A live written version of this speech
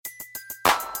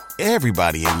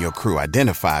Everybody in your crew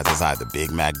identifies as either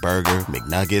Big Mac Burger,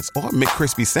 McNuggets, or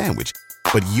McCrispy Sandwich.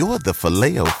 But you're the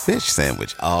Filet-O-Fish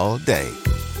Sandwich all day.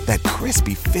 That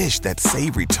crispy fish, that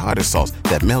savory tartar sauce,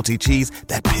 that melty cheese,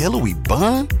 that pillowy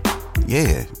bun.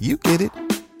 Yeah, you get it.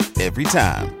 Every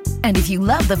time. And if you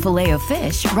love the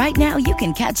Filet-O-Fish, right now you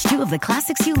can catch two of the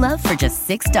classics you love for just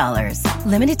 $6.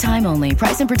 Limited time only.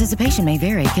 Price and participation may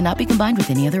vary. Cannot be combined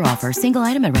with any other offer. Single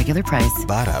item at regular price.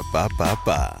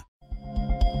 Ba-da-ba-ba-ba.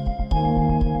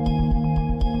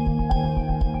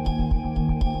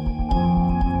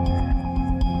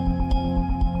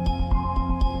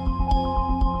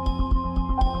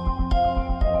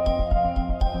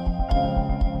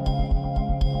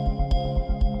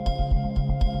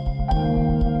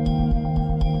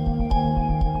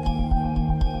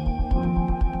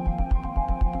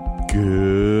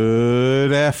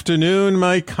 Good afternoon,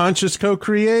 my conscious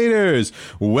co-creators.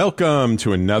 Welcome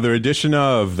to another edition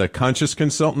of the Conscious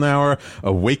Consultant Hour,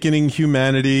 Awakening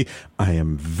Humanity. I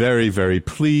am very, very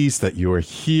pleased that you are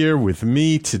here with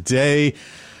me today.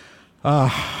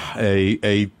 Another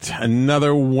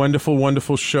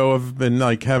wonderful show. I've been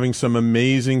having some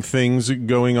amazing things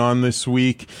going on this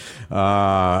week.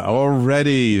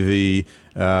 Already the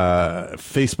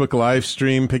Facebook live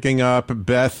stream picking up.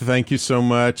 Beth, thank you so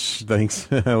much. Thanks.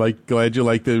 Glad you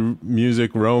like the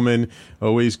music. Roman,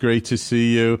 always great to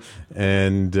see you.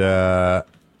 And I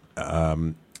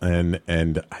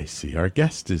see our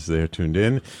guest is there tuned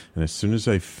in. And as soon as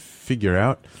I figure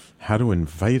out how to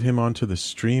invite him onto the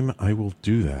stream, I will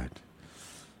do that.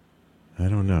 I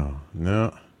don't know.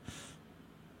 No.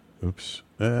 Oops.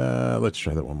 Let's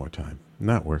try that one more time.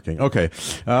 Not working. Okay.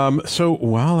 So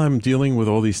while I'm dealing with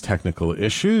all these technical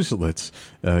issues, let's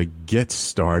get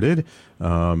started.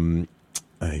 I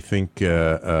think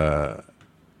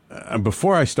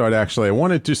before I start, actually, I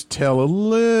want to just tell a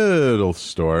little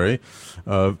story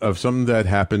of something that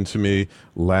happened to me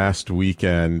last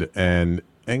weekend, and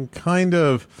kind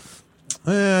of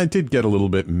I did get a little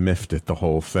bit miffed at the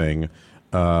whole thing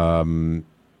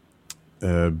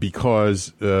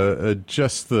because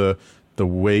just the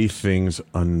way things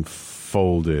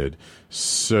unfolded.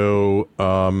 So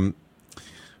some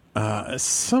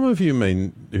of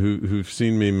you who've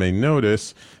seen me may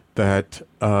notice that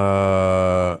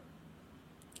I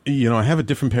have a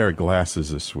different pair of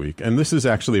glasses this week, and this is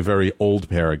actually a very old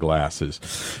pair of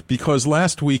glasses because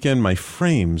last weekend my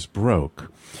frames broke,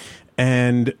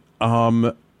 and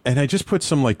I just put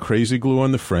some crazy glue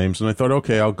on the frames, and I thought,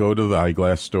 okay, I'll go to the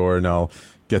eyeglass store and I'll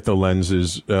get the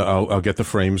lenses. I'll get the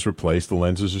frames replaced. The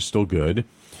lenses are still good.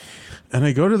 And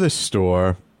I go to this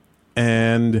store,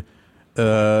 and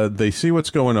they see what's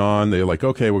going on. They're like,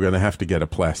 okay, we're going to have to get a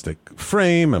plastic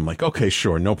frame. I'm like, okay,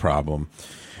 sure, no problem.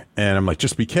 And I'm like,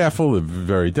 just be careful. They're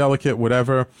very delicate,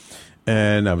 whatever.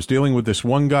 And I was dealing with this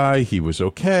one guy. He was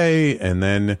okay. And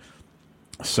then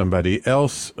somebody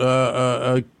else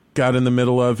got in the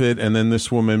middle of it. And then this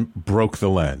woman broke the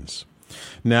lens.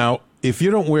 Now, if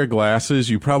you don't wear glasses,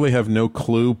 you probably have no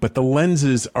clue, but the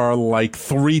lenses are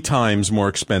 3 times more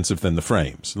expensive than the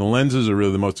frames. The lenses are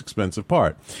really the most expensive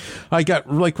part. I got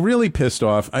really pissed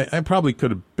off. I probably could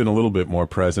have been a little bit more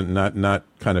present, not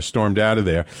kind of stormed out of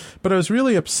there. But I was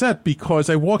really upset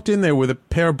because I walked in there with a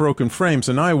pair of broken frames,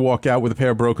 and I walk out with a pair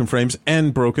of broken frames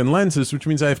and broken lenses, which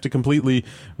means I have to completely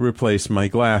replace my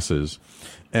glasses.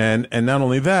 And not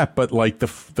only that, but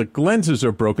the lenses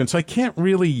are broken, so I can't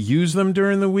really use them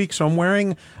during the week. So I'm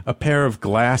wearing a pair of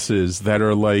glasses that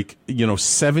are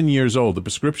 7 years old. The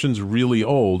prescription's really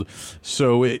old,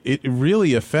 so it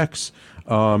really affects.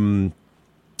 Just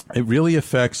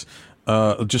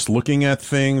looking at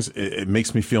things. It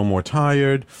makes me feel more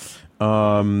tired.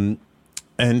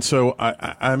 And so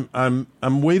I'm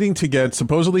waiting to get,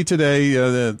 supposedly today,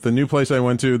 the new place I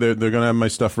went to, they're going to have my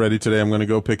stuff ready today. I'm going to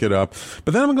go pick it up.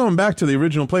 But then I'm going back to the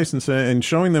original place and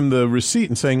showing them the receipt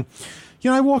and saying,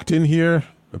 I walked in here,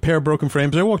 a pair of broken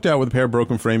frames. I walked out with a pair of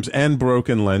broken frames and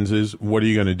broken lenses. What are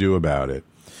you going to do about it?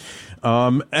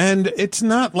 And it's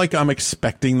not like I'm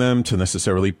expecting them to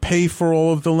necessarily pay for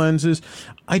all of the lenses.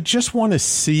 I just want to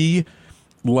see,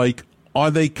 are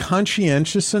they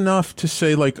conscientious enough to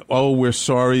say, oh, we're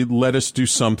sorry, let us do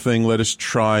something, let us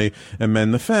try and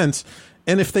mend the fence?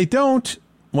 And if they don't,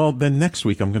 well, then next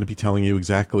week I'm going to be telling you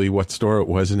exactly what store it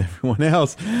was and everyone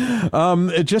else.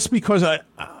 Just because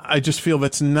I just feel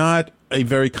that's not a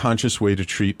very conscious way to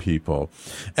treat people.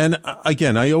 And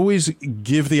again, I always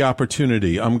give the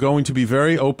opportunity. I'm going to be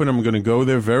very open. I'm going to go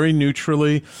there very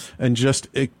neutrally and just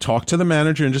talk to the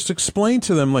manager and just explain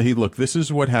to them, hey, look, this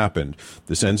is what happened.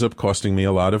 This ends up costing me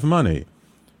a lot of money.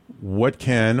 What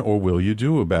can or will you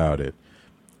do about it?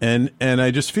 And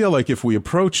I just feel like if we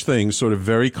approach things sort of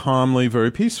very calmly,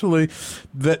 very peacefully,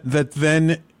 that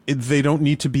then they don't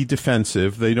need to be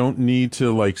defensive. They don't need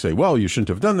to like say, well, you shouldn't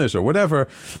have done this or whatever,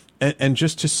 and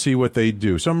just to see what they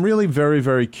do. So I'm really very,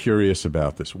 very curious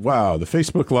about this. Wow, the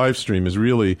Facebook live stream is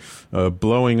really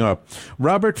blowing up.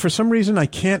 Robert, for some reason, I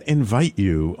can't invite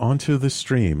you onto the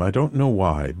stream. I don't know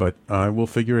why, but I will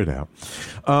figure it out.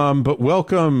 But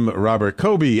welcome, Robert,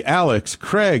 Kobe, Alex,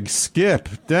 Craig,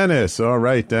 Skip, Dennis. All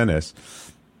right, Dennis.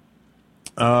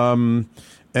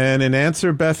 And in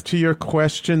answer, Beth, to your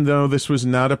question, though, this was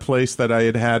not a place that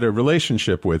I had a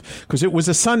relationship with because it was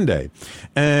a Sunday.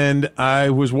 And I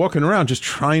was walking around just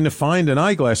trying to find an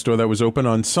eyeglass store that was open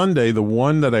on Sunday. The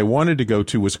one that I wanted to go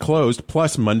to was closed.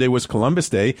 Plus, Monday was Columbus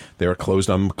Day. They were closed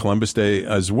on Columbus Day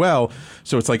as well.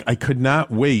 So it's like I could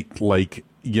not wait, 3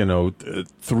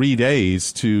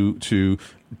 days to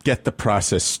get the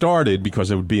process started because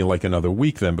it would be like another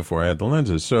week then before I had the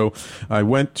lenses. So I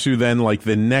went to then like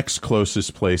the next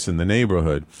closest place in the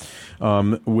neighborhood,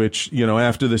 which,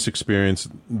 after this experience,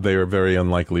 they are very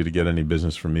unlikely to get any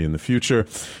business from me in the future.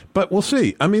 But we'll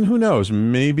see. I mean, who knows?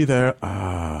 Maybe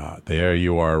there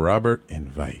you are, Robert.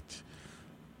 Invite.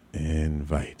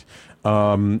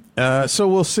 So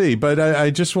we'll see. But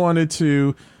I just wanted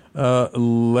to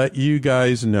let you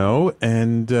guys know,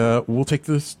 and we'll take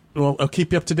this. Well, I'll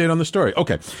keep you up to date on the story.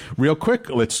 Okay, real quick,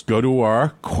 let's go to our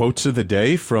quotes of the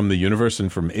day from the universe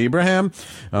and from Abraham.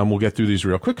 We'll get through these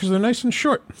real quick because they're nice and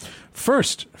short.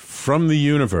 First, from the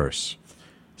universe.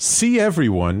 See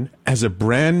everyone as a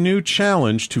brand new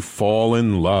challenge to fall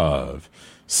in love.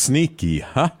 Sneaky,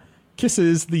 huh?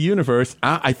 Kisses, the universe.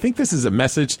 I think this is a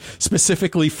message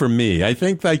specifically for me. I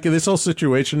think like this whole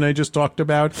situation I just talked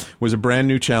about was a brand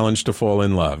new challenge to fall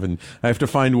in love. And I have to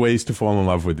find ways to fall in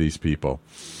love with these people.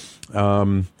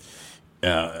 But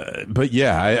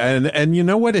yeah, and you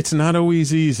know what? It's not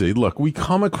always easy. Look, we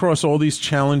come across all these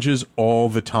challenges all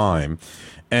the time.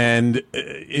 And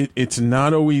it's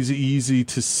not always easy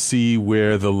to see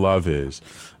where the love is.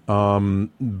 But,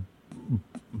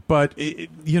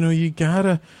 you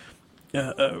gotta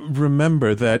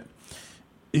remember that,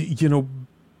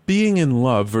 being in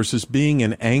love versus being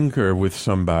in anger with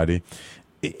somebody,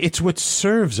 it's what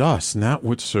serves us, not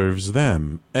what serves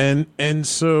them. And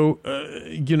so,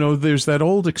 there's that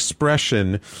old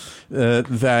expression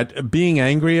that being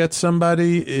angry at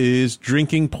somebody is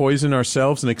drinking poison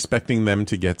ourselves and expecting them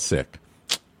to get sick.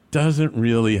 Doesn't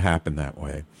really happen that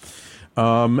way.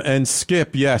 And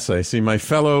Skip, yes, I see my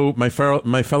fellow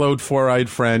four-eyed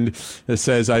friend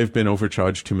says I've been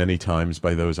overcharged too many times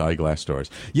by those eyeglass stores.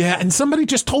 Yeah, and somebody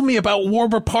just told me about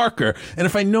Warby Parker, and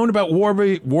if I'd known about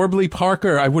Warby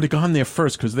Parker, I would have gone there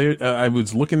first because I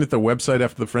was looking at the website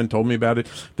after the friend told me about it.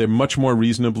 They're much more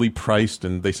reasonably priced,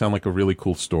 and they sound like a really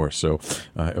cool store. So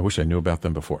I wish I knew about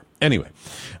them before. Anyway,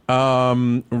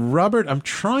 Robert, I'm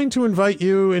trying to invite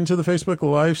you into the Facebook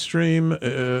live stream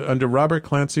under Robert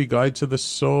Clancy Guide to the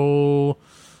Soul,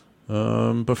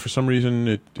 but for some reason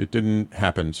it didn't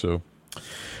happen. So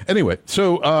anyway,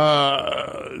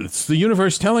 it's the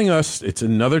universe telling us it's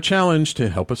another challenge to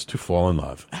help us to fall in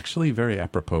love. Actually, very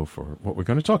apropos for what we're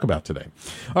going to talk about today.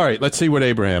 All right, let's see what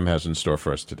Abraham has in store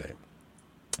for us today.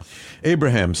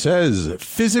 Abraham says,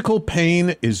 physical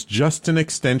pain is just an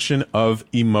extension of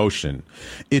emotion.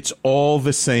 It's all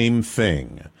the same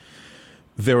thing.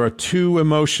 There are two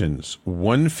emotions.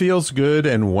 One feels good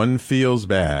and one feels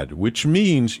bad, which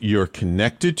means you're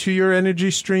connected to your energy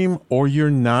stream or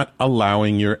you're not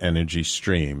allowing your energy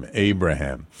stream.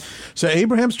 Abraham. So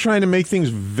Abraham's trying to make things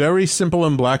very simple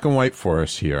and black and white for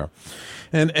us here.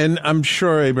 And I'm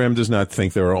sure Abraham does not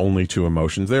think there are only two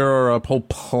emotions. There are a whole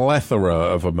plethora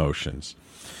of emotions.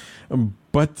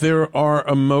 But there are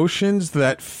emotions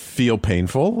that feel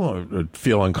painful, or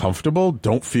feel uncomfortable,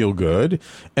 don't feel good.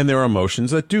 And there are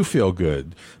emotions that do feel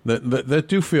good, that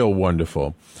do feel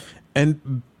wonderful.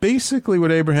 And basically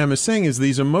what Abraham is saying is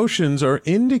these emotions are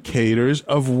indicators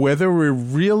of whether we're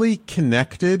really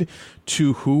connected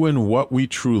to who and what we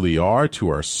truly are, to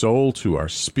our soul, to our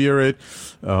spirit,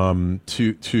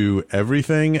 to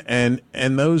everything. And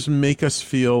those make us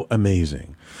feel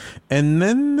amazing. And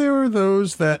then there are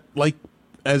those that, like,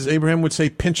 as Abraham would say,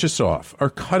 pinch us off or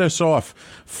cut us off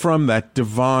from that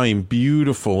divine,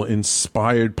 beautiful,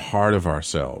 inspired part of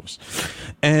ourselves.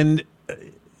 And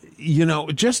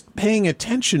just paying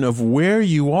attention of where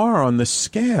you are on the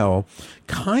scale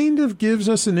kind of gives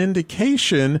us an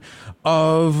indication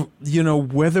of,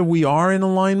 whether we are in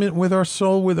alignment with our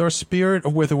soul, with our spirit,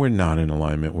 or whether we're not in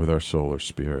alignment with our soul or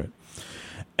spirit.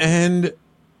 And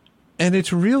And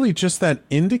it's really just that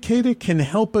indicator can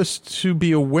help us to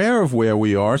be aware of where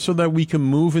we are so that we can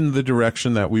move in the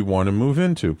direction that we want to move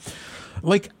into.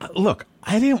 Like, look,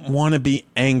 I didn't want to be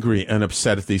angry and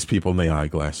upset at these people in the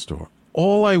eyeglass store.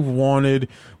 All I wanted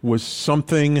was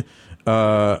something.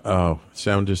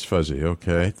 Sound is fuzzy.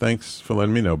 Okay. Thanks for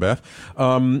letting me know, Beth.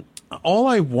 All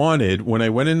I wanted when I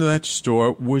went into that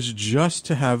store was just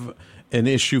to have an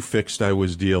issue fixed I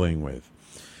was dealing with.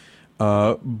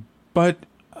 But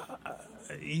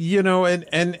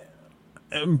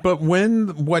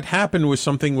when what happened was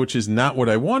something which is not what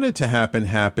I wanted to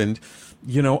happened,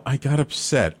 I got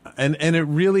upset. And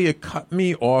it cut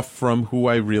me off from who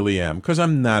I really am, because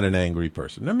I'm not an angry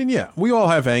person. I mean, yeah, we all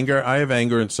have anger. I have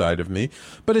anger inside of me,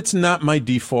 but it's not my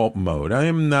default mode. I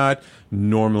am not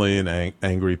normally an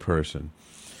angry person.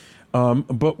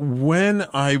 But when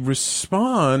I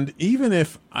respond, even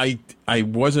if I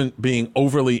wasn't being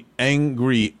overly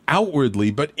angry outwardly,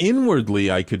 but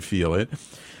inwardly I could feel it,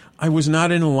 I was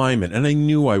not in alignment, and I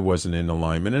knew I wasn't in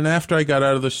alignment. And after I got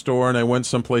out of the store and I went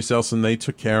someplace else and they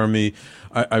took care of me,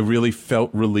 I really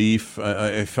felt relief.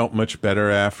 I felt much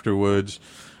better afterwards.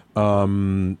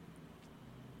 But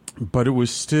it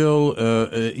was still,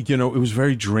 it was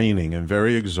very draining and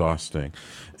very exhausting.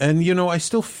 And, I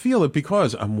still feel it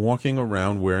because I'm walking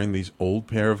around wearing these old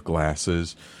pair of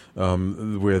glasses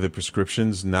where the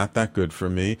prescription's not that good for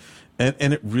me.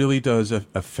 And it really does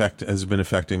has been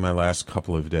affecting my last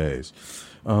couple of days.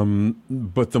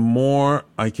 But the more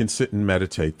I can sit and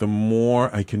meditate, the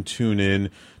more I can tune in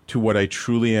to what I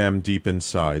truly am deep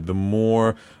inside, the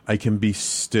more I can be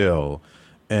still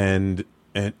and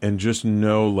just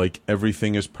know like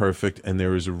everything is perfect and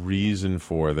there is a reason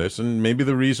for this. And maybe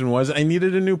the reason was I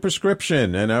needed a new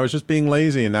prescription and I was just being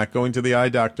lazy and not going to the eye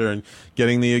doctor and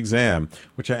getting the exam,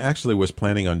 which I actually was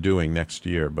planning on doing next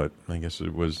year, but I guess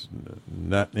it was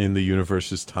not in the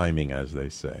universe's timing, as they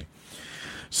say.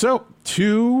 So,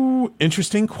 2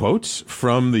 interesting quotes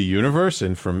from the universe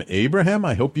and from Abraham.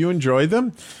 I hope you enjoyed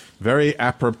them. Very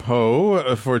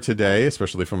apropos for today,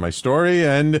 especially for my story,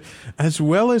 and as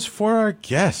well as for our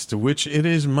guest, which it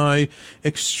is my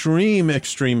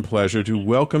extreme pleasure to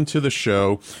welcome to the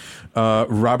show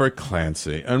Robert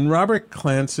Clancy. And Robert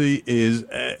Clancy is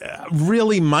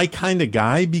really my kind of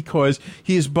guy because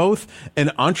he is both an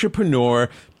entrepreneur,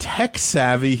 tech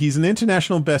savvy. He's an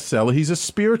international bestseller. He's a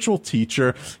spiritual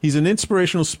teacher. He's an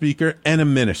inspirational speaker and a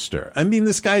minister. I mean,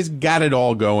 this guy's got it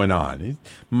all going on. He's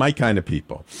my kind of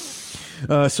people.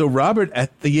 So Robert,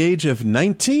 at the age of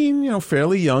 19,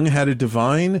 fairly young, had a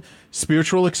divine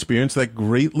spiritual experience that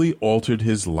greatly altered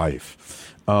his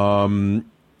life. And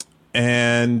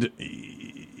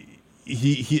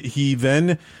he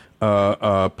then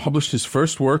published his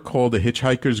first work called A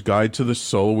Hitchhiker's Guide to the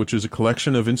Soul, which is a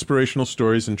collection of inspirational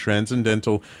stories and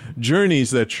transcendental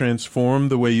journeys that transform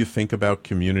the way you think about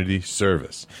community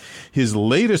service. His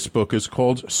latest book is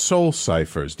called Soul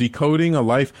Cyphers, Decoding a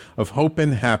Life of Hope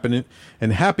and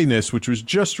Happiness, which was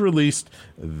just released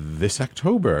this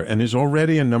October and is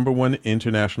already a #1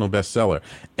 international bestseller.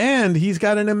 And he's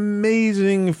got an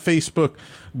amazing Facebook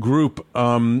group,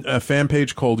 a fan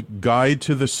page called Guide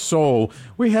to the Soul,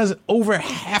 where he has over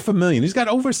 500,000. He's got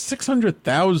over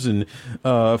 600,000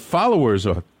 followers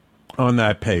on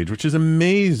that page, which is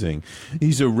amazing.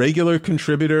 He's a regular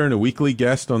contributor and a weekly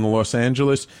guest on the Los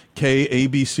Angeles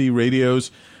KABC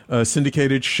Radio's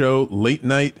syndicated show, Late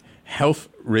Night Health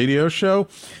Radio Show.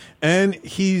 And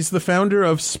he's the founder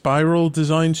of Spiral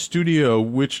Design Studio,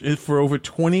 which for over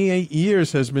 28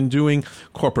 years has been doing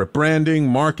corporate branding,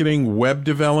 marketing, web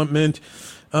development.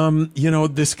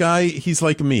 This guy, he's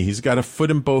like me. He's got a foot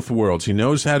in both worlds. He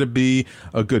knows how to be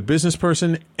a good business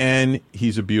person, and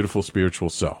he's a beautiful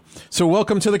spiritual soul. So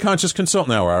welcome to the Conscious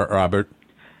Consultant Hour, Robert.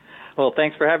 Well,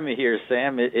 thanks for having me here,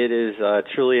 Sam. It is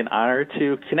truly an honor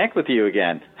to connect with you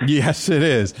again. Yes, it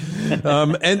is.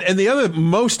 And the other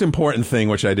most important thing,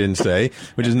 which I didn't say,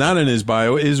 which is not in his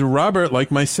bio, is Robert, like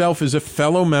myself, is a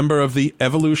fellow member of the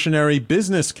Evolutionary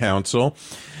Business Council.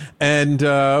 And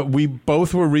we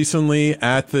both were recently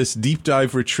at this deep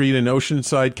dive retreat in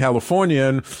Oceanside, California,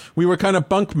 and we were kind of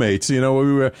bunkmates.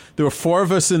 There were 4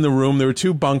 of us in the room. There were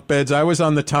 2 bunk beds. I was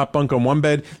on the top bunk on one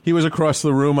bed. He was across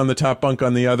the room on the top bunk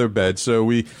on the other bed. So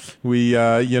we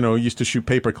used to shoot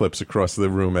paper clips across the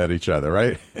room at each other,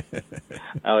 right?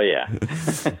 Oh, yeah.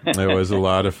 It was a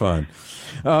lot of fun.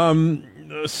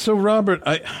 So, Robert,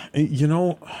 I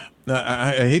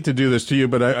hate to do this to you,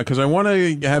 but because I want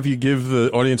to have you give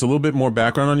the audience a little bit more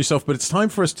background on yourself, but it's time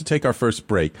for us to take our first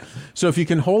break. So if you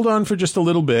can hold on for just a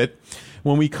little bit.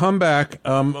 When we come back,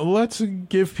 let's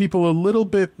give people a little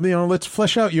bit, let's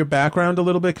flesh out your background a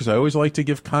little bit, because I always like to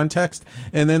give context,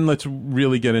 and then let's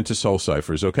really get into Soul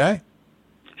Cyphers, okay?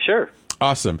 Sure.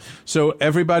 Awesome. So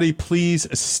everybody, please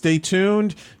stay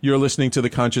tuned. You're listening to the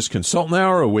Conscious Consultant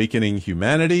Hour, Awakening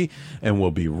Humanity, and we'll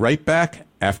be right back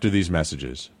after these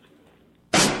messages.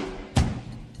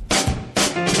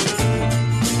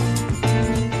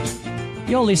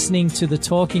 You're listening to the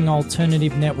Talking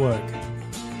Alternative Network.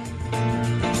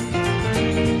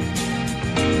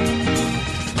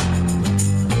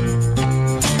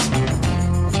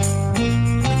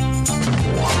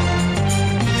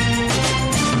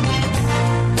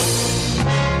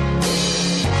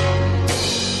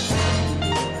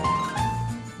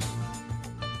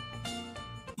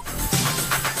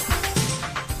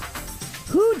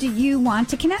 Do you want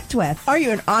to connect with? Are you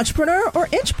an entrepreneur or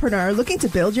intrapreneur looking to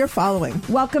build your following?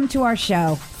 Welcome to our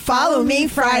show. Follow Me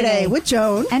Friday with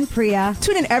Joan and Priya.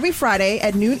 Tune in every Friday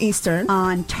at noon Eastern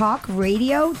on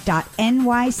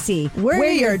talkradio.nyc. We're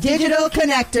your digital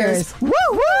connectors. Woo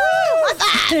woo!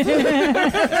 What's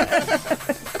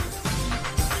that?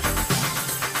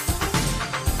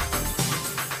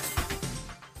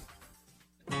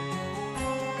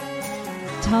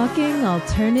 Talking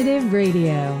Alternative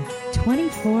Radio.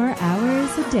 24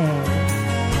 hours a day.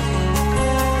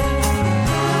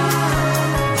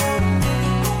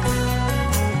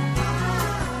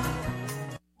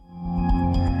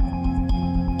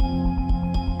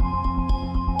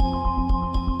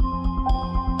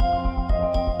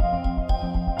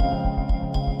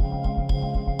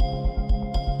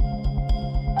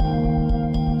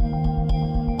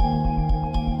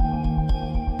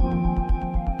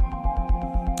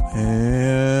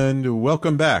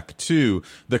 Welcome back to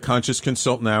the Conscious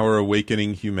Consultant Hour,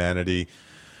 Awakening Humanity.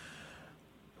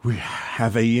 We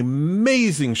have an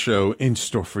amazing show in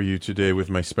store for you today with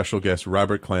my special guest,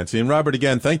 Robert Clancy. And Robert,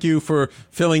 again, thank you for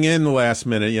filling in the last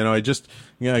minute. I just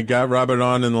got Robert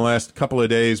on in the last couple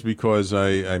of days because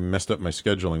I messed up my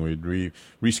scheduling. We'd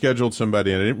rescheduled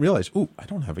somebody and I didn't realize, I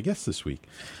don't have a guest this week.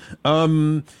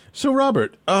 So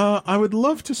Robert, I would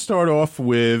love to start off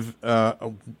with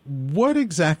what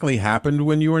exactly happened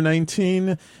when you were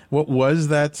 19? What was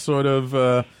that sort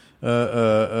of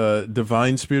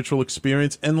divine spiritual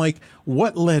experience, and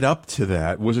what led up to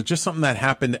that? Was it just something that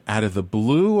happened out of the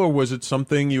blue, or was it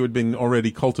something you had been already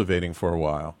cultivating for a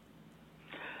while?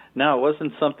 No, it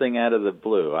wasn't something out of the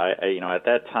blue. At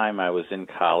that time I was in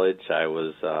college. I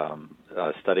was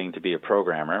studying to be a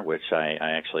programmer, which I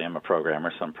actually am a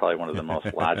programmer, so I'm probably one of the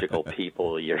most logical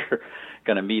people you're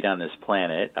going to meet on this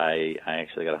planet. I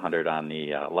actually got 100 on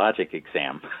the logic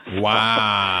exam.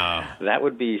 Wow. That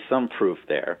would be some proof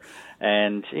there.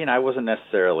 And, I wasn't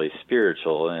necessarily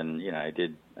spiritual, and, I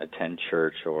did attend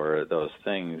church or those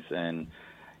things, and,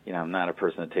 I'm not a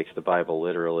person that takes the Bible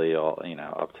literally, up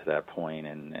to that point,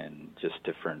 and just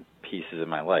different pieces of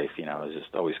my life, I was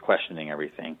just always questioning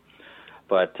everything.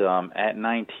 But at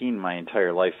 19, my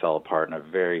entire life fell apart in a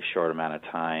very short amount of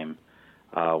time.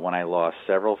 When I lost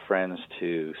several friends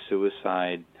to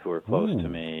suicide who were close to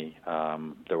me,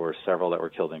 there were several that were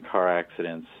killed in car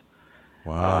accidents.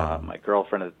 Wow. My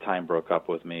girlfriend at the time broke up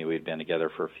with me. We'd been together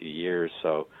for a few years,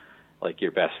 so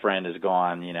your best friend is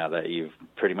gone, that you've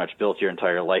pretty much built your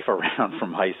entire life around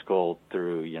from high school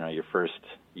through, your first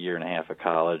year and a half of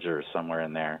college or somewhere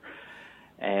in there.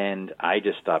 And I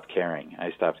just stopped caring.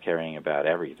 I stopped caring about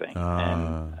everything.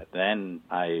 And then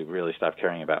I really stopped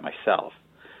caring about myself.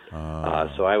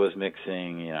 So I was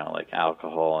mixing,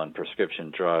 alcohol and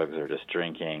prescription drugs, or just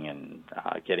drinking and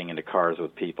getting into cars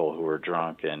with people who were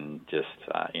drunk, and just,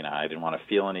 I didn't want to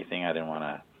feel anything. I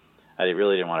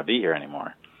really didn't want to be here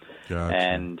anymore. Gotcha.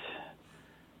 And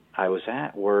I was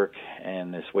at work,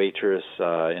 and this waitress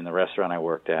in the restaurant I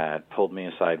worked at pulled me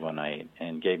aside one night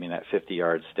and gave me that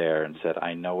 50-yard stare and said,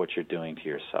 "I know what you're doing to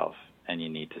yourself, and you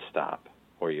need to stop,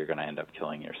 or you're going to end up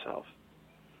killing yourself."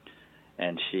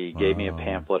 And she gave me a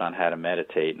pamphlet on how to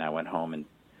meditate, and I went home and,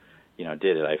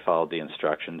 did it. I followed the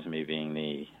instructions, me being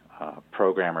the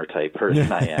programmer type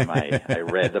person I am. I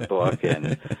read the book and,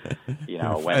 went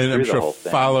through the whole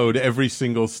thing. Followed every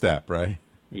single step, right?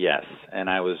 Yes, and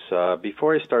I was,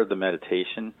 before I started the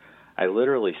meditation, I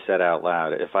literally said out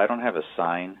loud, if I don't have a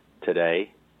sign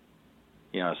today,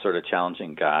 sort of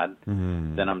challenging God,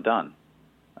 then I'm done.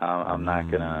 I'm not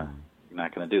gonna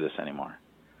do this anymore.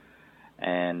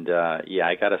 And,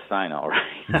 I got a sign all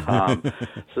right.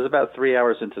 So it's about 3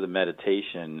 hours into the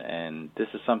meditation, and this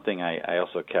is something I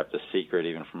also kept a secret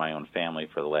even from my own family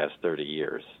for the last 30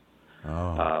 years.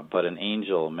 Oh. But an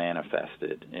angel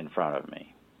manifested in front of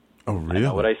me. Oh, really? I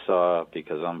know what I saw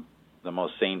because I'm the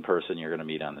most sane person you're going to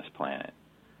meet on this planet.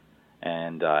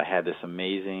 And I had this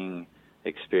amazing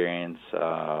experience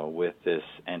with this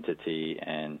entity,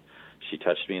 and she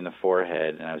touched me in the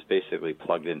forehead, and I was basically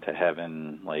plugged into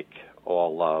heaven, like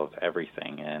all love,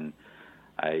 everything. And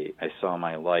I saw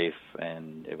my life,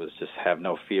 and it was just have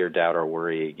no fear, doubt, or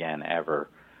worry again, ever.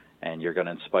 And you're going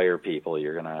to inspire people.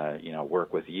 You're going to,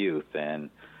 work with youth, and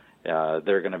there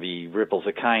are going to be ripples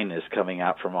of kindness coming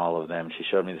out from all of them. She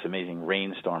showed me this amazing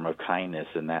rainstorm of kindness,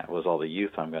 and that was all the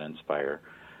youth I'm going to inspire.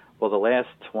 Well, the last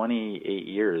 28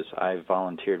 years, I've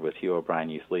volunteered with Hugh O'Brien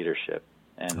Youth Leadership,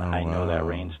 and I know that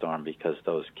rainstorm because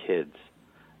those kids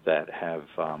that have,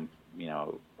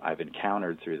 I've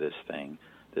encountered through this thing,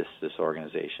 this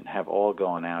organization, have all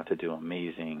gone out to do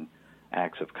amazing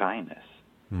acts of kindness.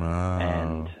 Wow.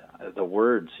 And the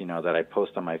words, that I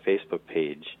post on my Facebook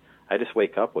page, I just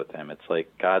wake up with them. It's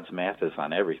like God's math is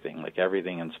on everything. Like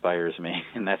everything inspires me,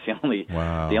 and that's the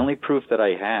only proof that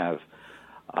I have.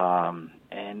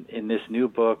 And in this new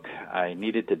book, I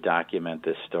needed to document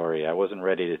this story. I wasn't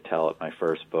ready to tell it my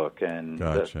first book, and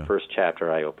Gotcha. The first chapter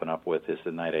I open up with is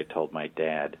the night I told my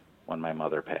dad when my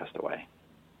mother passed away.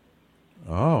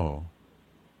 Oh.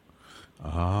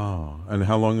 And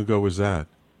how long ago was that?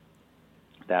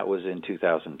 That was in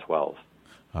 2012.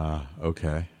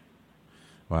 Okay.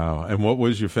 Wow. And what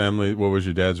was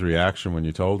your dad's reaction when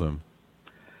you told him?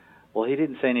 Well, he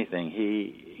didn't say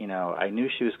anything. I knew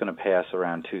she was going to pass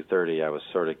around 2:30. I was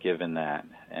sort of given that.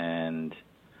 And,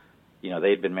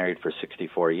 they'd been married for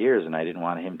 64 years, and I didn't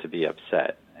want him to be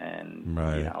upset and,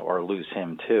 or lose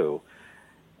him too.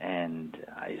 And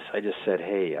I just said,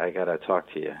 hey, I got to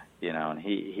talk to you, and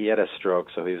he had a stroke,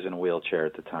 so he was in a wheelchair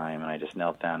at the time, and I just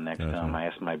knelt down next to him. I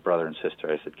asked my brother and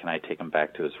sister, I said, can I take him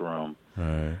back to his room?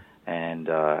 Right. And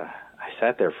I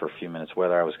sat there for a few minutes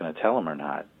whether I was going to tell him or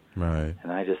not. Right.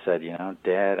 And I just said,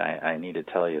 Dad, I need to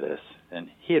tell you this. And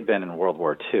he had been in World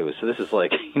War II, so this is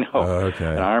like, an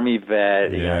Army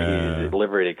vet. He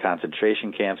liberated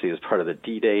concentration camps. He was part of the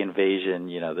D-Day invasion.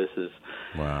 This is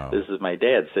my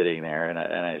dad sitting there. And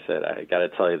I said, I got to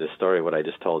tell you this story, what I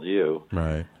just told you.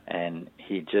 Right. And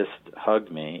he just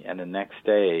hugged me. And the next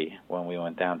day, when we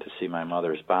went down to see my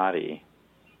mother's body,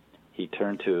 he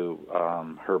turned to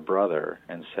her brother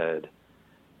and said,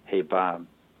 hey, Bob,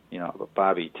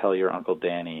 Bobby, tell your Uncle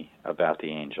Danny about the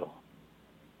angel.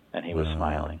 And he was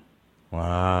smiling.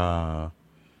 Wow.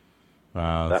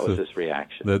 That was his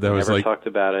reaction. That we was never like... talked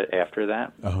about it after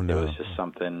that. Oh, no. It was just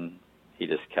something he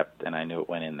just kept, and I knew it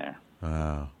went in there.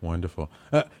 Wow, wonderful.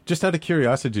 Just out of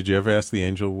curiosity, did you ever ask the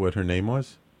angel what her name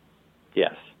was?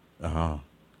 Yes. Oh.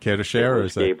 Care to share? It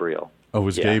was Gabriel. Oh, it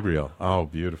was Gabriel. Oh,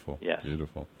 beautiful. Yes.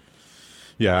 Beautiful.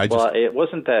 Yeah, Well, it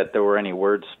wasn't that there were any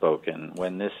words spoken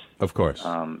when this. Of course.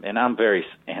 And I'm very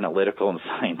analytical and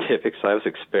scientific, so I was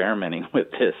experimenting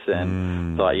with this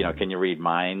and thought, can you read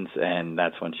minds? And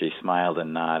that's when she smiled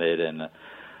and nodded. And,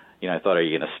 I thought, are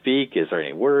you going to speak? Is there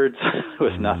any words? There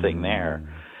was nothing there.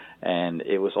 And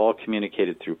it was all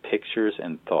communicated through pictures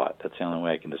and thought. That's the only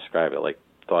way I can describe it, like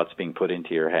thoughts being put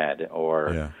into your head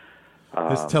or.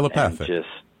 It's telepathic.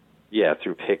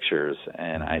 Through pictures,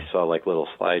 and I saw like little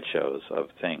slideshows of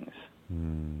things.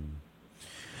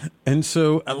 And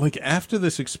so, after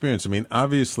this experience, I mean,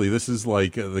 obviously this is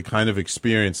like the kind of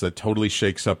experience that totally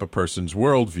shakes up a person's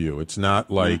worldview. It's not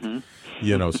like,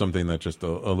 something that's just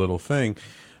a little thing.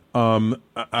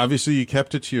 Obviously you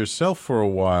kept it to yourself for a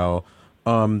while.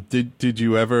 Did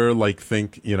you ever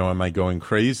think, am I going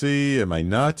crazy? Am I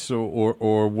nuts?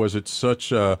 Or was it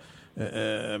such a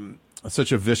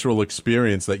visceral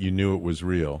experience that you knew it was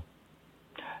real?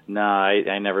 No,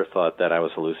 I never thought that I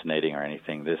was hallucinating or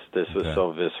anything. This was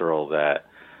so visceral that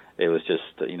it was just,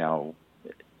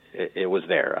 it was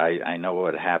there. I know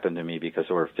what happened to me because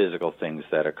there were physical things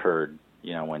that occurred,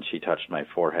 when she touched my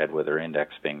forehead with her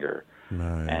index finger.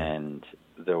 Right. And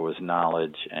there was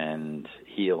knowledge and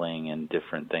healing and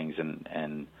different things.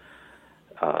 And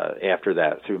after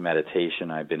that, through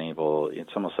meditation, I've been able,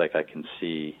 it's almost like I can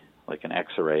see like an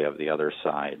X-ray of the other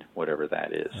side, whatever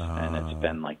that is. And it's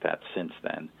been like that since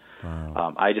then.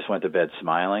 Wow. I just went to bed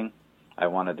smiling. I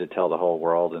wanted to tell the whole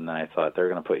world, and then I thought, they're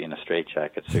going to put you in a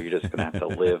straitjacket, so you're just going to have to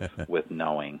live with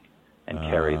knowing and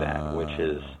carry that, which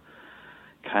is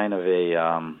kind of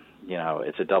a,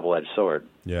 it's a double-edged sword.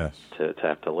 Yes. To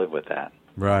have to live with that.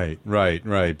 Right,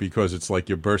 because it's like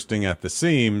you're bursting at the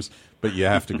seams, but you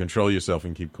have to control yourself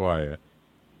and keep quiet.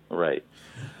 Right.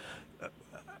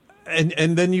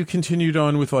 And then you continued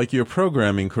on with like your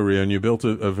programming career, and you built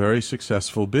a very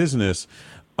successful business.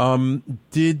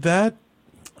 Did that,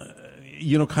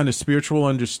 kind of spiritual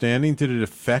understanding, did it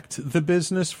affect the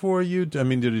business for you? I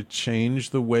mean, did it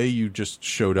change the way you just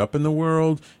showed up in the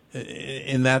world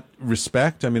in that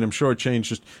respect? I mean, I'm sure it changed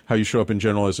just how you show up in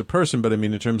general as a person, but I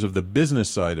mean, in terms of the business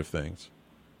side of things.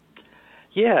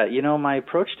 Yeah, my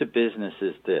approach to business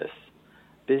is this.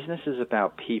 Business is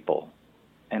about people,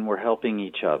 and we're helping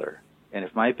each other. And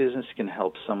if my business can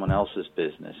help someone else's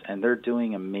business, and they're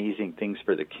doing amazing things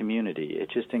for the community,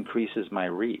 it just increases my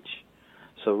reach.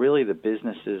 So really the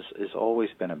business has always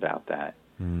been about that.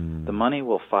 The money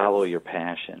will follow your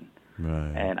passion.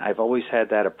 Right. And I've always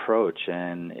had that approach,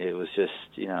 and it was just,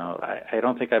 I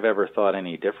don't think I've ever thought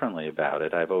any differently about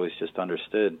it. I've always just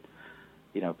understood,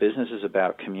 business is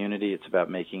about community, it's about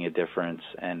making a difference,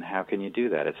 and how can you do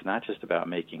that? It's not just about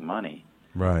making money.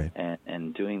 Right.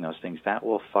 And doing those things, that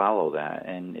will follow that,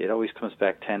 and it always comes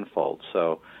back tenfold.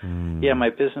 So, yeah, my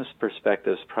business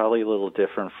perspective is probably a little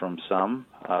different from some,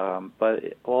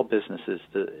 but all businesses,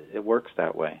 it works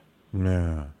that way.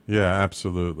 Yeah,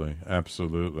 absolutely.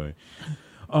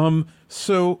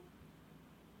 So,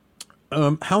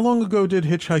 how long ago did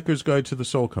Hitchhiker's Guide to the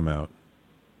Soul come out?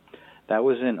 That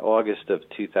was in August of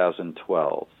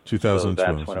 2012. 2012. So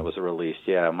that's when it was released.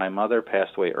 Yeah, my mother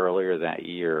passed away earlier that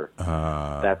year.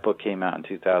 That book came out in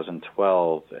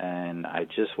 2012, and I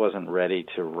just wasn't ready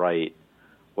to write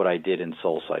what I did in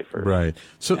Soul Cyphers. Right.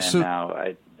 So now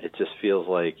it just feels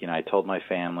like, I told my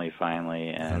family finally,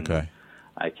 and okay.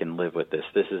 I can live with this.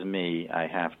 This is me. I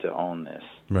have to own this.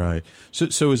 Right.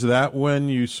 So is that when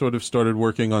you sort of started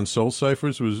working on Soul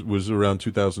Cyphers? Was around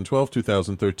 2012,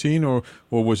 2013, or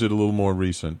was it a little more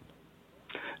recent?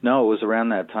 No, it was around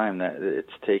that time. That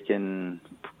it's taken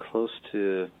close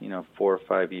to 4 or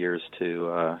 5 years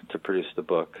to produce the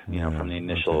book. From the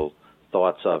initial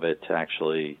thoughts of it to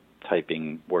actually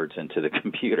typing words into the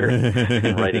computer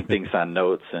and writing things on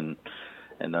notes and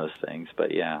those things.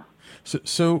 But yeah.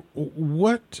 So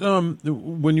what,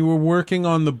 when you were working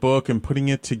on the book and putting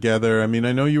it together, I mean,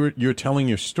 I know you're telling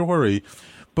your story,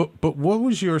 but what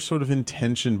was your sort of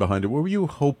intention behind it? What were you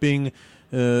hoping,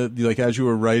 like as you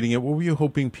were writing it, what were you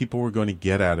hoping people were going to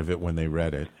get out of it when they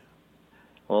read it?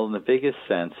 Well, in the biggest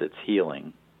sense, it's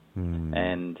healing.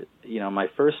 And, my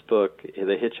first book,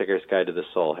 The Hitchhiker's Guide to the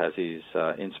Soul, has these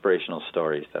inspirational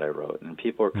stories that I wrote. And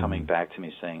people are coming back to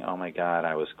me saying, oh, my God,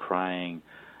 I was crying.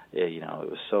 It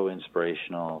was so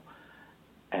inspirational.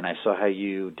 And I saw how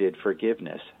you did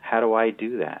forgiveness. How do I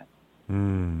do that?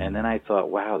 And then I thought,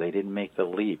 wow, they didn't make the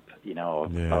leap,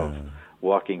 of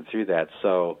walking through that.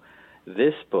 So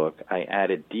this book, I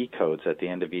added decodes at the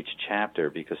end of each chapter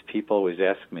because people always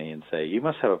ask me and say, you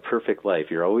must have a perfect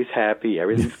life. You're always happy.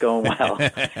 Everything's going well.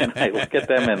 And I look at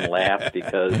them and laugh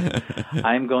because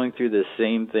I'm going through the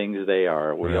same things they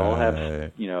are. We all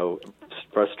have,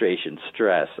 frustration,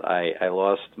 stress. I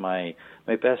lost my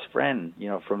best friend,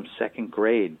 from second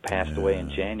grade, passed away in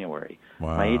January.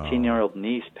 Wow. My 18-year-old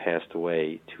niece passed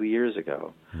away 2 years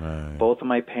ago. Right. Both of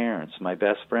my parents, my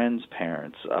best friend's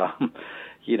parents,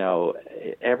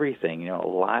 everything, a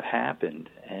lot happened.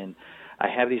 And I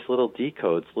have these little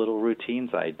decodes, little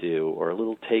routines I do, or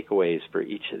little takeaways for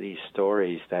each of these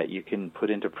stories that you can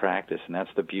put into practice. And that's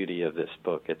the beauty of this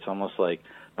book. It's almost like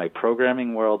my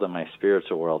programming world and my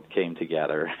spiritual world came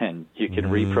together, and you can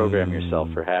reprogram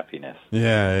yourself for happiness.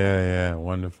 Yeah.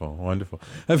 Wonderful.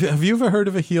 Have you ever heard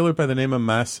of a healer by the name of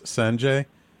Mas Sanjay?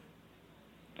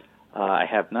 I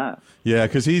have not. Yeah,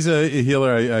 because he's a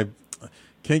healer. I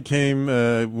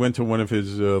went to one of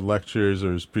his lectures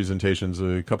or his presentations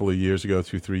a couple of years ago,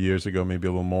 2-3 years ago, maybe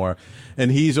a little more.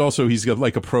 And he's got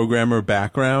like a programmer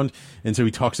background. And so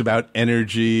he talks about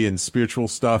energy and spiritual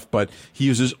stuff, but he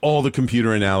uses all the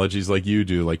computer analogies like you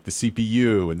do, like the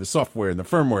CPU and the software and the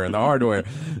firmware and the hardware.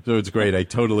 So it's great. I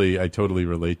totally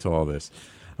relate to all this.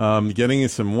 Getting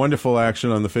some wonderful action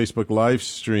on the Facebook live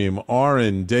stream.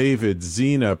 Aaron, David,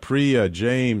 Zena, Priya,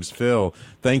 James, Phil,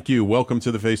 thank you. Welcome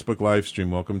to the Facebook live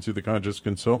stream. Welcome to the Conscious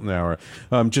Consultant Hour.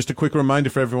 Just a quick reminder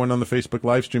for everyone on the Facebook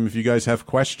live stream, if you guys have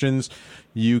questions,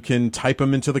 you can type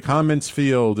them into the comments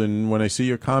field, and when I see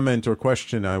your comment or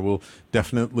question, I will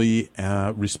definitely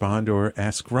respond or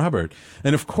ask Robert.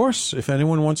 And of course, if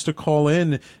anyone wants to call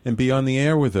in and be on the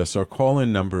air with us, our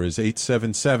call-in number is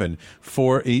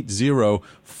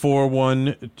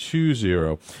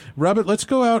 877-480-4120. Robert, let's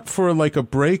go out for like a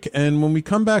break, and when we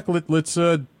come back, let's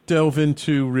delve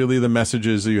into really the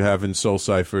messages that you have in Soul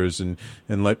Cyphers and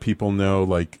let people know,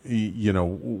 like,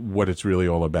 what it's really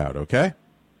all about, okay?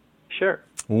 Sure.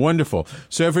 Wonderful.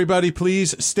 So everybody,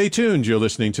 please stay tuned. You're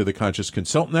listening to the Conscious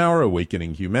Consultant Hour,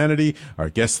 Awakening Humanity.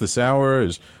 Our guest this hour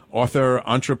is author,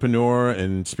 entrepreneur,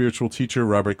 and spiritual teacher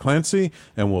Robert Clancy,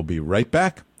 and we'll be right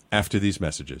back after these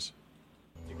messages.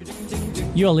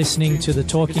 You're listening to the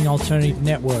Talking Alternative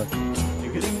Network.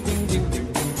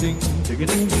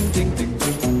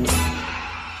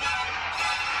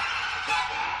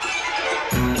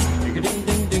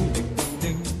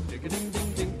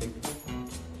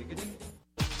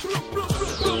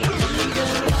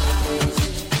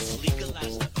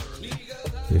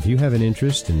 If you have an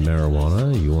interest in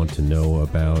marijuana, you want to know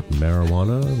about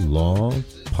marijuana, law,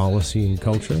 policy, and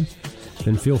culture,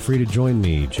 then feel free to join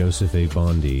me, Joseph A.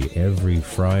 Bondi, every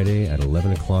Friday at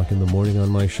 11 o'clock in the morning on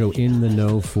my show In the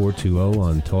Know 420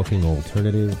 on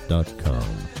TalkingAlternative.com.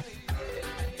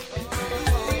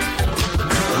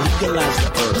 Legalize the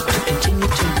herb to continue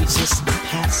to resist the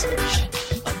passage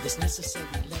of this necessary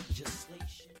legislation.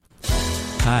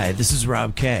 Hi, this is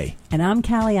Rob Kay. And I'm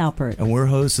Callie Alpert. And we're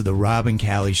hosts of The Rob and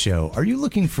Callie Show. Are you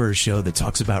looking for a show that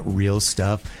talks about real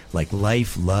stuff like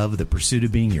life, love, the pursuit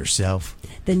of being yourself?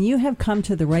 Then you have come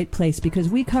to the right place, because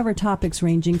we cover topics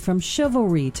ranging from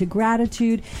chivalry to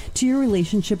gratitude to your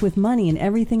relationship with money and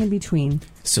everything in between.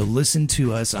 So listen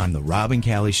to us on The Rob and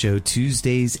Callie Show,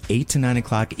 Tuesdays, 8 to 9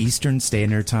 o'clock Eastern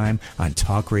Standard Time on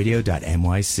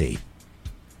talkradio.nyc.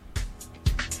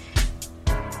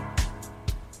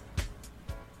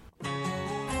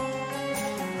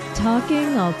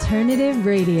 Talking Alternative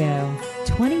Radio,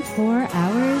 24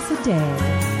 hours a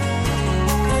day.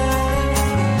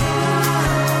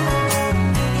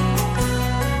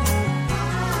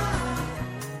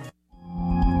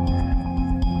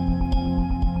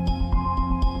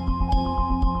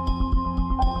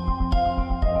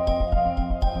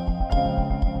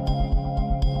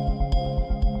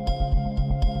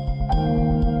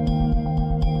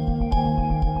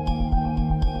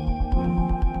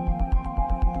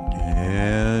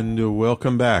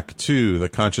 Welcome back to the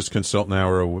Conscious Consultant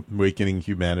Hour, Awakening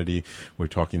Humanity. We're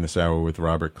talking this hour with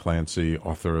Robert Clancy,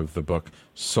 author of the book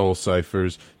Soul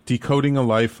Cyphers, Decoding a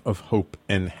Life of Hope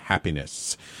and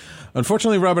Happiness.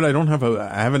 Unfortunately, Robert, I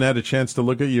haven't had a chance to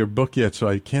look at your book yet, so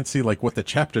I can't see like what the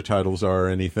chapter titles are or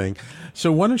anything.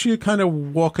 So why don't you kind of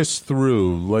walk us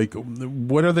through, like,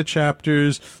 what are the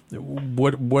chapters?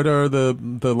 What are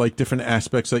the like different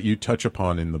aspects that you touch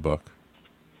upon in the book?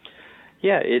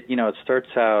 Yeah, it starts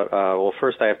out. Well,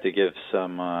 first I have to give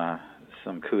some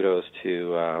kudos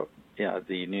to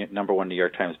the number one New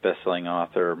York Times bestselling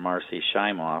author Marcy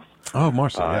Shimoff. Oh,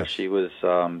 Marcy, yes. She was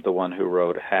the one who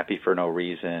wrote Happy for No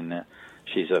Reason.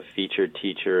 She's a featured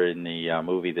teacher in the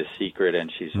movie The Secret,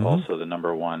 and she's also the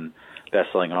number one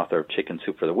bestselling author of Chicken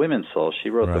Soup for the Women's Soul.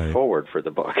 She wrote the foreword for the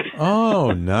book.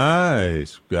 Oh,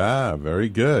 nice. Yeah, very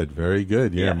good, very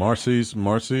good. Yeah, Marcy's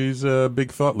a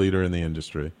big thought leader in the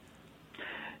industry.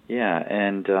 Yeah,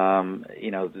 and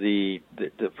the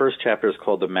first chapter is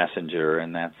called The Messenger,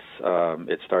 and that's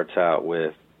it starts out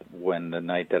with the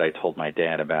night that I told my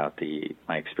dad about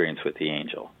my experience with the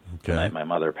angel. Okay. The night my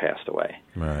mother passed away.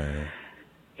 Right.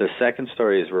 The second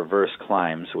story is Reverse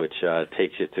Climbs, which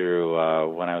takes you through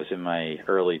when I was in my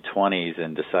early 20s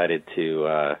and decided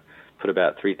to put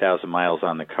about 3,000 miles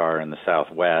on the car in the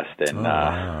Southwest, and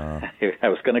I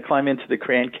was going to climb into the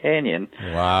Grand Canyon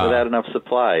without enough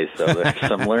supplies, so there's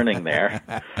some learning there.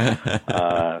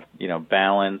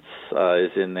 Balance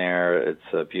is in there.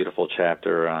 It's a beautiful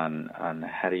chapter on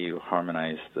how do you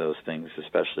harmonize those things,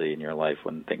 especially in your life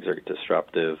when things are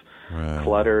disruptive. Right.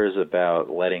 Clutter is about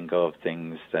letting go of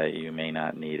things that you may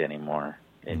not need anymore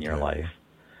in your life.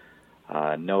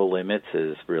 No Limits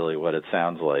is really what it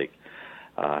sounds like.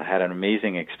 Had an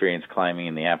amazing experience climbing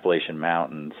in the Appalachian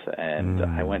Mountains, and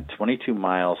I went 22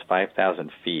 miles,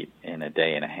 5,000 feet in a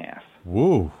day and a half.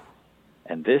 Woo!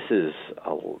 And this is,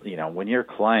 when you're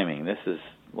climbing, this is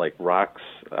like rocks,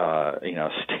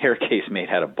 staircase made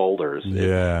out of boulders.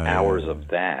 Yeah. Hours of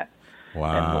that.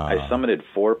 Wow. And I summited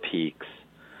 4 peaks.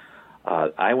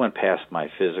 I went past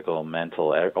my physical,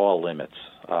 mental, all limits.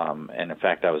 And in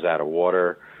fact, I was out of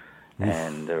water,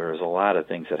 and there was a lot of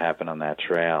things that happened on that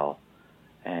trail.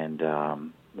 And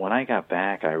when I got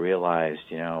back, I realized,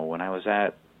 when I was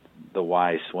at the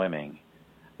Y swimming,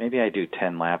 maybe I do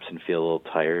 10 laps and feel a little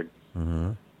tired.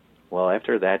 Mm-hmm. Well,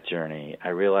 after that journey, I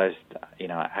realized,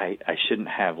 I shouldn't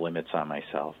have limits on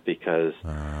myself, because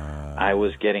I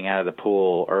was getting out of the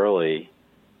pool early,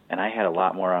 and I had a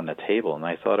lot more on the table. And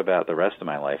I thought about the rest of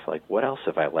my life, like, what else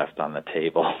have I left on the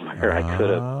table where I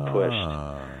could have pushed?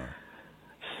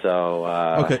 So,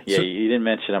 okay, yeah, so you didn't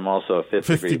mention I'm also a fifth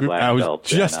degree black I was belt.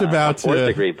 just and, about a fourth to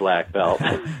degree black belt.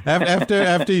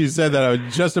 after you said that, I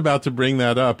was just about to bring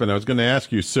that up, and I was going to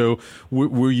ask you. So,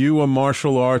 were you a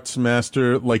martial arts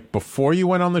master like before you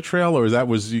went on the trail, or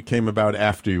you came about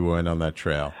after you went on that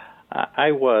trail?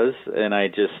 I was, and I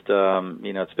just,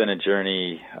 it's been a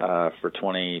journey for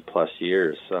 20 plus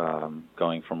years,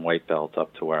 going from white belt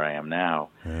up to where I am now.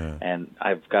 Yeah. And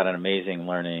I've got an amazing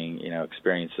learning,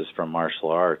 experiences from martial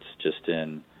arts, just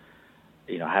in,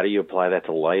 how do you apply that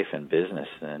to life and business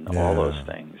and all those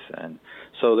things. And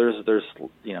so there's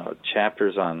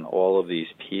chapters on all of these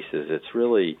pieces. It's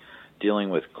really dealing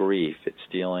with grief. It's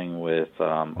dealing with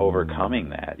overcoming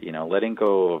that, letting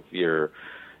go of your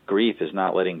grief is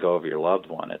not letting go of your loved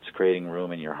one. It's creating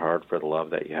room in your heart for the love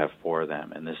that you have for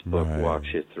them. And this book walks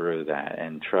you through that.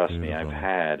 And trust me, I've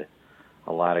had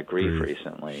a lot of grief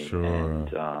recently. Sure.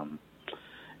 And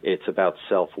it's about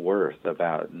self-worth,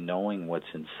 about knowing what's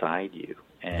inside you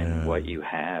and what you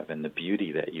have and the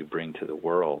beauty that you bring to the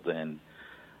world. And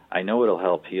I know it'll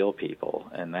help heal people,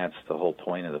 and that's the whole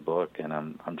point of the book. And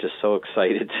I'm just so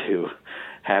excited to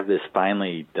have this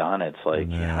finally done. It's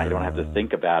like I don't have to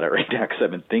think about it right now because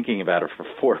I've been thinking about it for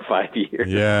 4 or 5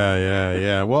 years.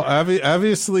 Yeah. Well,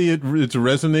 obviously it's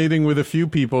resonating with a few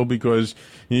people because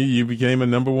you became a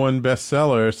 #1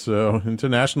 bestseller, so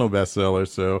international bestseller.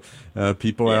 So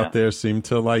people out there seem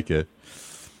to like it.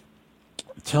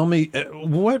 Tell me,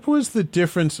 what was the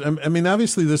difference? I mean,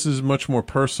 obviously this is much more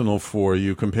personal for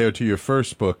you compared to your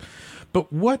first book,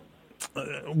 but what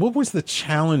was the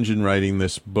challenge in writing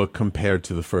this book compared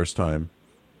to the first time?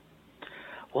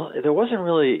 Well, there wasn't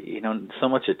really, so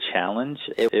much a challenge.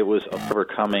 It was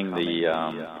overcoming the,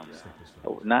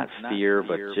 not fear,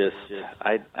 but just,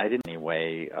 I didn't any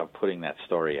way of putting that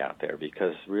story out there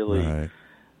because really,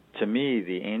 to me,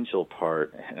 the angel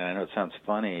part, and I know it sounds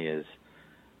funny, is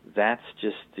that's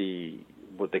just the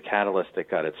catalyst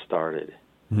that got it started.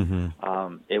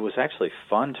 Mm-hmm. It was actually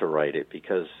fun to write it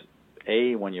because,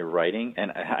 when you're writing,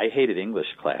 and I hated English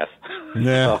class.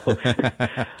 Yeah.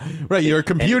 Right, you're a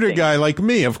computer guy like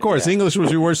me, of course. Yeah. English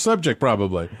was your worst subject,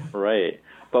 probably. Right.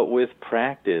 But with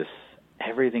practice,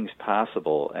 everything's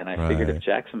possible. And I figured if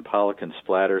Jackson Pollock can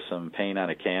splatter some paint on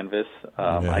a canvas,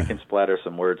 I can splatter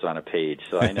some words on a page.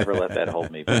 So I never let that hold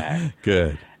me back.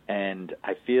 Good. And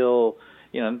I feel,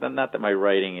 not that my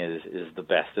writing is the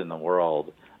best in the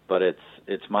world, but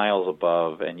it's miles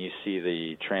above, and you see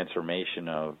the transformation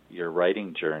of your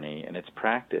writing journey, and it's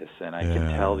practice. And I can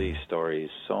tell these stories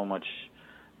so much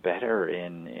better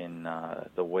in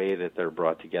the way that they're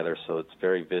brought together, so it's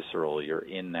very visceral. You're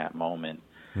in that moment.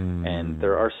 And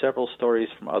there are several stories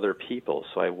from other people,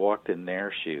 so I walked in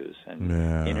their shoes and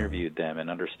interviewed them and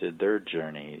understood their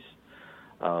journeys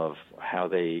of how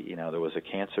they, there was a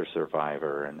cancer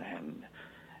survivor, and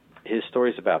his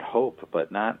story's about hope,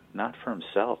 but not for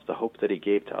himself, the hope that he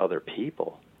gave to other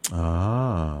people.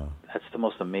 That's the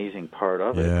most amazing part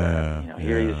of it.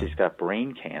 Here he is, he's got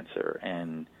brain cancer,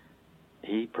 and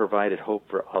he provided hope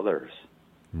for others.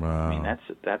 Wow. I mean,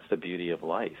 that's the beauty of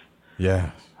life.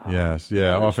 Yes.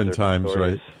 Oftentimes,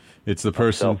 right? It's the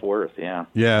person self-worth.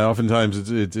 Yeah. Oftentimes,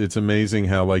 it's amazing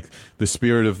how like the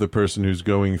spirit of the person who's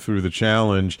going through the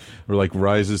challenge or like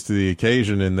rises to the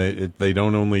occasion, and they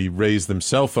don't only raise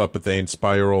themselves up, but they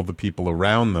inspire all the people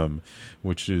around them,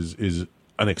 which is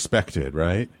unexpected,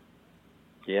 right?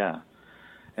 Yeah,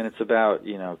 and it's about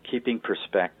keeping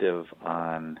perspective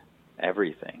on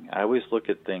everything. I always look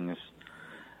at things.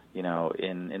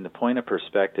 In the point of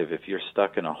perspective, if you're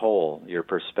stuck in a hole, your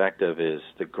perspective is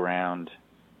the ground,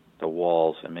 the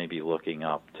walls, and maybe looking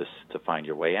up to find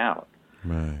your way out.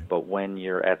 Right. But when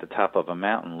you're at the top of a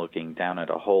mountain looking down at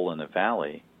a hole in the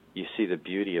valley, you see the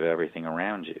beauty of everything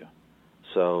around you.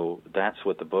 So that's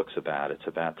what the book's about. It's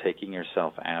about taking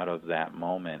yourself out of that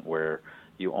moment where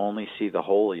you only see the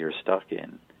hole you're stuck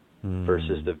in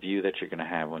versus the view that you're going to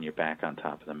have when you're back on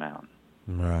top of the mountain.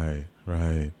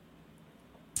 Right.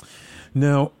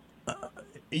 Now,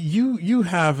 you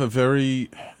have a very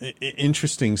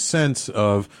interesting sense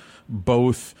of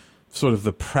both sort of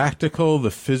the practical,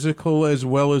 the physical, as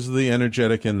well as the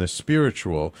energetic and the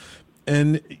spiritual.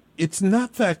 And it's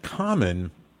not that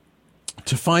common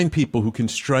to find people who can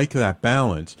strike that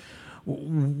balance.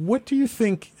 What do you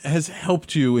think has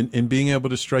helped you in being able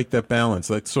to strike that balance?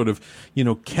 Like sort of,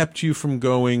 kept you from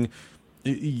going,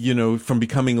 from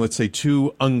becoming, let's say,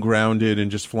 too ungrounded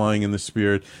and just flying in the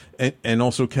spirit, and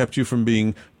also kept you from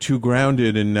being too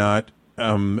grounded and not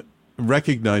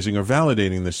recognizing or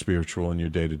validating the spiritual in your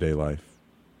day-to-day life?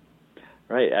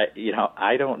 Right.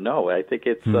 I don't know. I think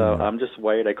it's, I'm just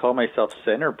wired. I call myself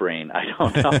center brain. I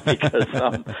don't know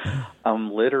because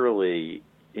I'm literally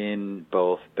in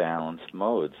both balanced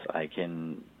modes. I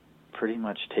can pretty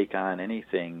much take on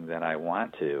anything that I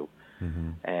want to.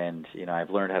 And, I've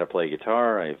learned how to play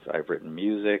guitar. I've written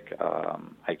music.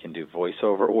 I can do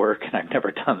voiceover work, and I've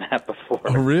never done that before.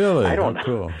 Oh, really? I don't know.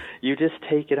 Cool. You just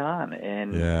take it on.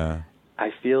 And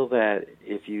I feel that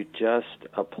if you just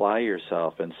apply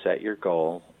yourself and set your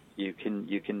goal, you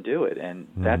can do it. And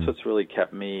that's what's really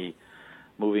kept me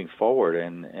moving forward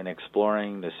and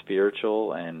exploring the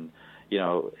spiritual. And,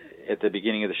 at the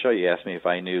beginning of the show, you asked me if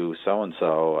I knew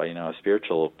so-and-so, a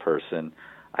spiritual person.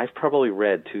 I've probably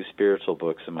read 2 spiritual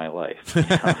books in my life,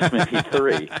 maybe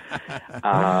 3.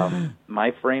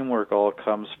 My framework all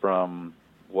comes from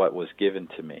what was given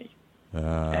to me.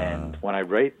 And when I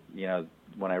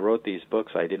wrote these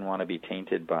books, I didn't want to be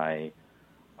tainted by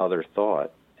other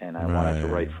thought, and I wanted to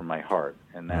write from my heart.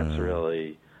 And that's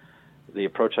really the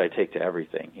approach I take to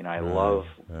everything. I love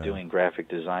doing graphic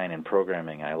design and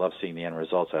programming. I love seeing the end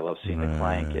results. I love seeing the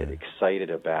client get excited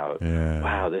about,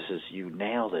 wow, you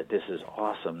nailed it. This is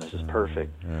awesome. This is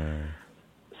perfect.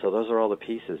 So those are all the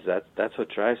pieces. That's what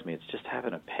drives me. It's just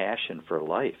having a passion for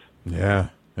life. Yeah,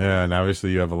 and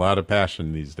obviously you have a lot of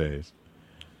passion these days.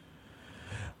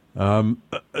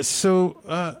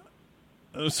 So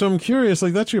I'm curious,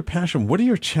 that's your passion. What are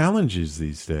your challenges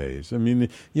these days? I mean,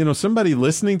 somebody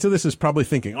listening to this is probably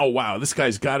thinking, "Oh, wow, this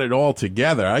guy's got it all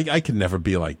together. I could never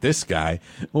be like this guy."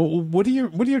 Well, what are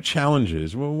your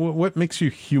challenges? What makes you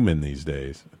human these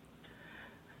days?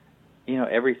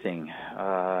 Everything.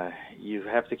 You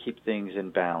have to keep things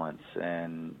in balance,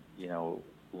 and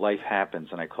life happens,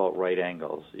 and I call it right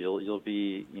angles. You'll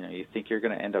be, you think you're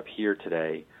going to end up here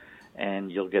today, and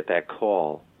you'll get that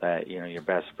call that your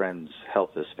best friend's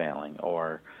health is failing,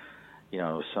 or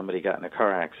somebody got in a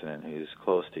car accident who's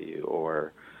close to you,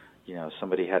 or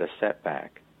somebody had a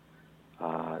setback.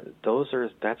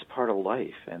 That's part of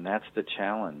life, and that's the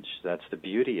challenge. That's the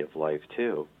beauty of life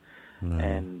too.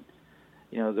 And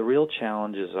the real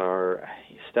challenges are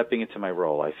stepping into my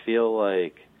role. I feel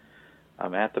like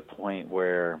I'm at the point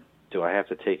where, do I have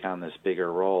to take on this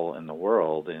bigger role in the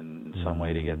world in some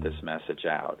way to get this message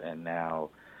out, and now,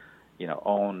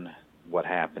 own what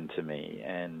happened to me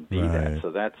and be that.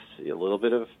 So that's a little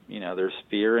bit of, there's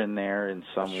fear in there in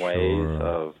some ways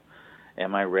of,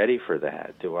 am I ready for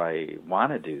that? Do I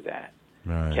want to do that?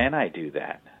 Can I do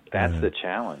that? That's the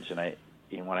challenge.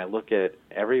 And when I look at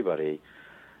everybody,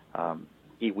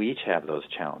 we each have those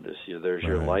challenges. There's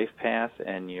your life path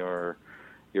and your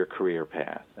career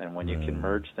path, and when you can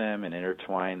merge them and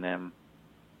intertwine them,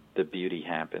 the beauty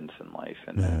happens in life,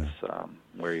 and that's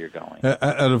where you're going.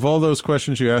 Out of all those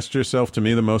questions you asked yourself, to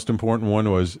me the most important one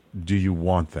was, do you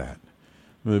want that?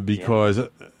 Because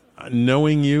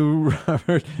knowing you,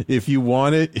 Robert, if you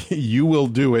want it, you will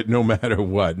do it no matter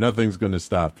what. Nothing's going to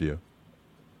stop you.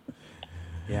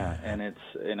 Yeah,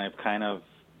 and I've kind of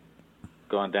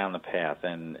gone down the path,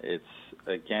 and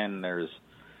there's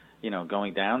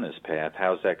going down this path,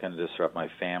 how's that going to disrupt my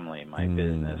family, my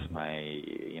business, my,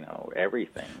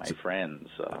 everything, my friends?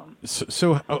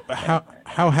 So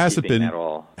how has it been?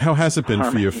 How has it been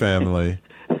for your family?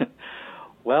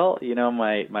 Well,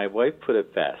 my wife put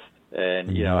it best, and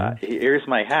here's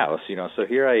my house. So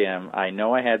here I am. I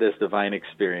know I had this divine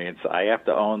experience. I have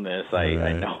to own this.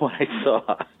 I know what I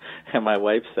saw, and my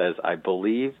wife says, "I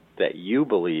believe that you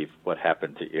believe what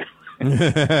happened to you."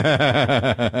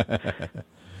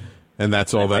 And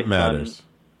that's all that matters.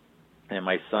 And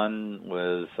my son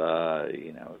was,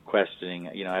 questioning,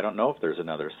 I don't know if there's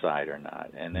another side or not.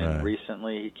 And then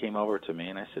recently he came over to me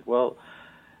and I said, well,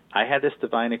 I had this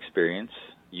divine experience.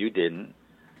 You didn't.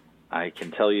 I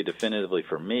can tell you definitively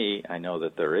for me, I know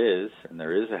that there is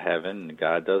a heaven, and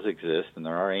God does exist, and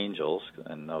there are angels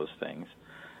and those things.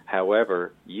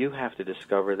 However, you have to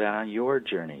discover that on your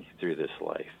journey through this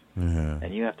life.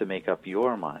 And you have to make up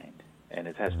your mind. And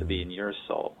it has to be in your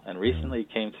soul. And recently he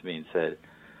came to me and said,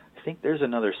 I think there's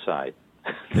another side.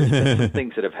 There's been some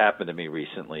things that have happened to me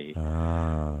recently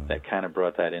that kind of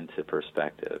brought that into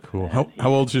perspective. Cool. How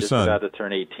old's your son? He's about to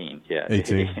turn 18. Yeah.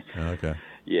 18? Okay.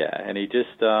 Yeah, and he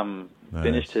just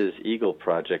finished his Eagle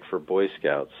project for Boy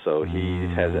Scouts. So he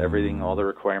has everything, all the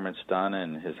requirements done,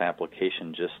 and his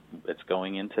application it's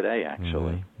going in today,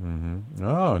 actually.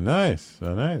 Oh, nice.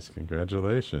 Oh, nice.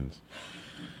 Congratulations.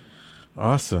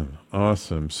 Awesome.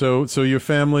 So your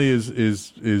family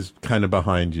is kind of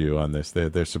behind you on this.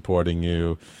 They're supporting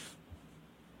you.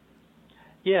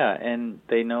 Yeah, and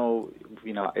they know,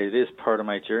 it is part of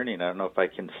my journey, and I don't know if I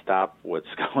can stop what's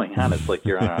going on. It's like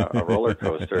you're on a roller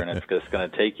coaster, and it's just going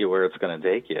to take you where it's going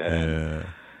to take you. And,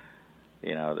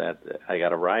 that I got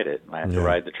to ride it. I have to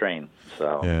ride the train.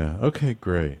 So. Yeah. Okay.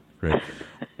 Great.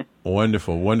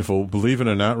 Wonderful, wonderful. Believe it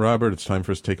or not, Robert, it's time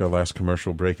for us to take our last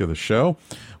commercial break of the show.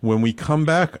 When we come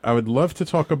back, I would love to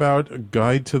talk about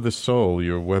Guide to the Soul,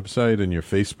 your website and your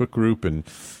Facebook group, and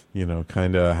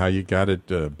kind of how you got it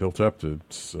built up to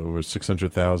over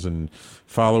 600,000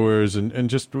 followers, and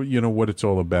just what it's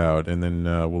all about. And then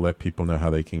we'll let people know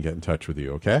how they can get in touch with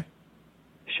you. Okay?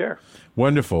 Sure.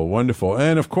 Wonderful, wonderful.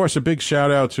 And, of course, a big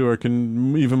shout-out to our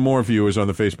even more viewers on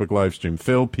the Facebook live stream.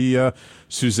 Phil, Pia,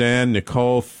 Suzanne,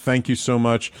 Nicole, thank you so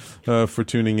much for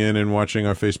tuning in and watching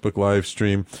our Facebook live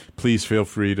stream. Please feel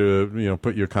free to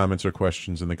put your comments or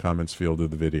questions in the comments field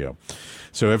of the video.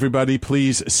 So, everybody,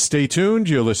 please stay tuned.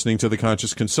 You're listening to the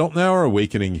Conscious Consultant Hour,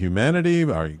 Awakening Humanity.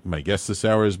 My guest this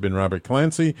hour has been Robert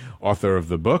Clancy, author of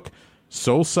the book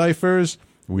Soul Cyphers.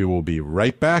 We will be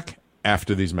right back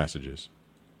after these messages.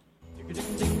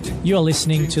 You're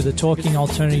listening to the Talking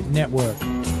Alternative Network.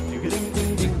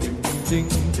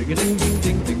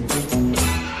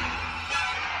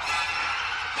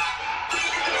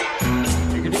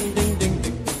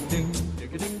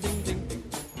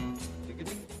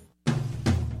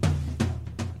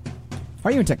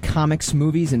 Are you into comics,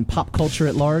 movies, and pop culture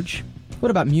at large?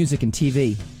 What about music and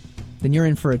TV? Then you're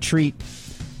in for a treat.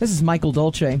 This is Michael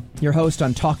Dolce, your host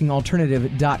on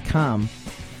TalkingAlternative.com.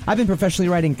 I've been professionally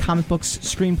writing comic books,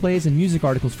 screenplays, and music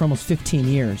articles for almost 15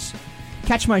 years.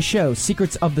 Catch my show,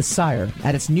 Secrets of the Sire,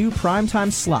 at its new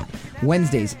primetime slot,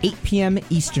 Wednesdays, 8 p.m.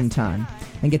 Eastern Time,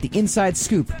 and get the inside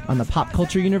scoop on the pop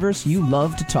culture universe you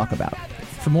love to talk about.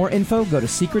 For more info, go to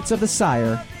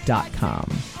secretsofthesire.com.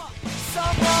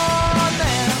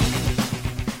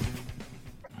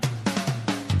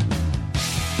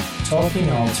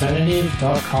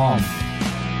 TalkingAlternative.com.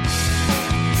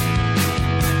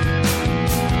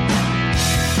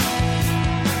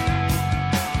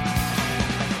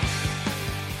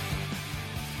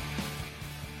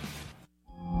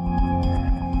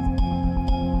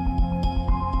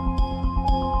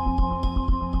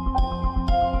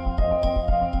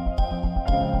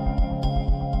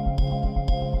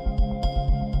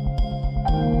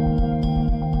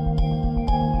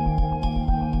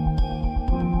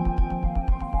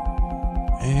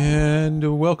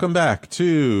 Welcome back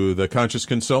to the Conscious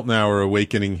Consultant Hour,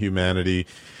 Awakening Humanity.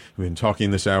 We've been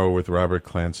talking this hour with Robert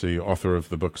Clancy, author of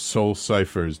the book Soul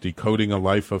Cyphers, Decoding a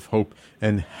Life of Hope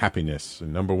and Happiness, a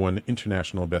 #1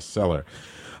 international bestseller.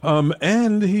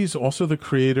 And he's also the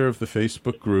creator of the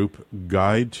Facebook group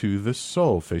Guide to the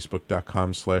Soul,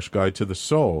 facebook.com/Guide to the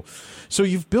Soul. So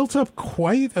you've built up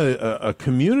quite a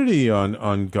community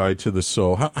on Guide to the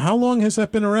Soul. How long has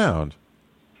that been around?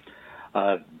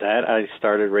 That I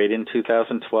started right in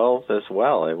 2012 as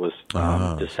well. It was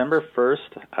December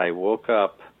 1st. I woke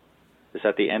up. It's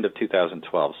at the end of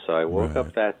 2012. So I woke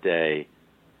up that day,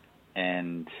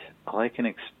 and all I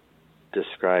can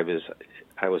describe is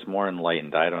I was more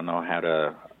enlightened. I don't know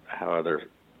how other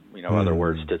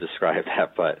words to describe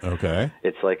that, but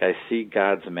it's like I see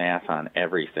God's math on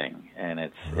everything, and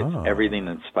it's everything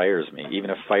that inspires me.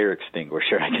 Even a fire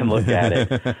extinguisher, I can look at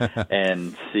it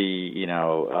and see,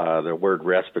 the word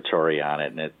respiratory on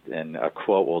it, and a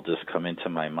quote will just come into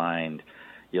my mind.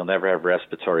 You'll never have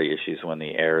respiratory issues when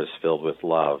the air is filled with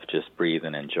love. Just breathe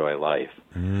and enjoy life.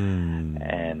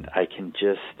 And I can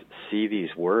just see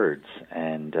these words,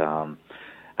 and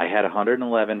I had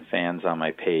 111 fans on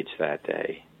my page that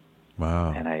day.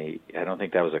 Wow. And I don't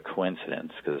think that was a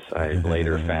coincidence, because I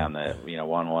later found that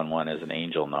 111 is an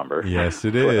angel number. Yes,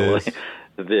 it is.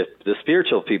 The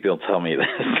spiritual people tell me this.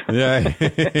 Yeah.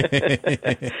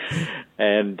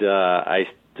 And I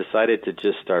decided to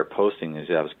just start posting these.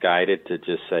 I was guided to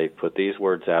just say, put these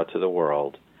words out to the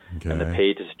world, and the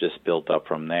page is just built up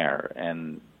from there.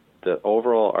 And the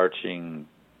overall arching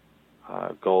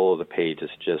goal of the page is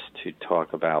just to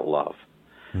talk about love.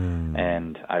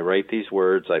 And I write these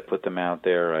words, I put them out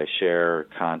there, I share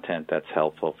content that's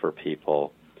helpful for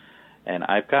people. And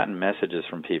I've gotten messages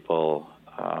from people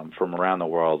from around the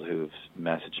world who've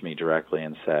messaged me directly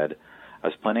and said, I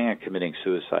was planning on committing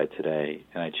suicide today,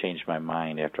 and I changed my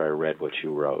mind after I read what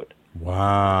you wrote.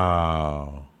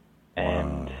 Wow.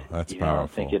 And that's powerful. I'm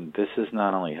thinking, this is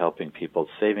not only helping people,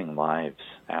 it's saving lives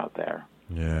out there.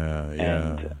 Yeah.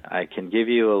 And I can give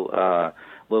you a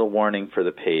little warning for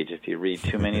the page. If you read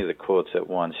too many of the quotes at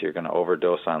once, you're going to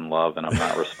overdose on love, and I'm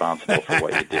not responsible for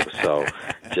what you do. So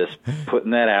just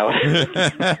putting that out.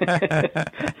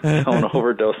 Don't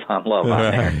overdose on love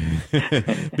on there.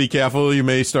 Be careful. You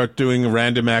may start doing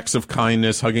random acts of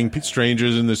kindness, hugging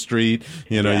strangers in the street.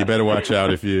 You better watch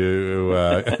out if you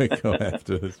go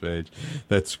after this page.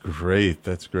 That's great.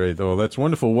 That's great. Oh, that's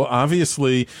wonderful. Well,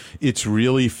 obviously, it's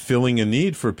really filling a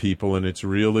need for people, and it's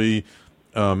really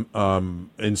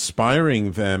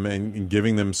inspiring them and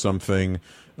giving them something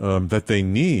that they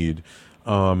need.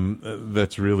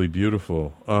 That's really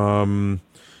beautiful.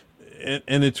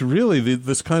 And it's really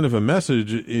this kind of a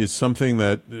message is something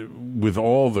that, with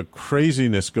all the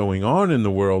craziness going on in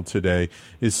the world today,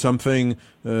 is something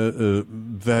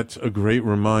that's a great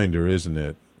reminder, isn't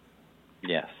it?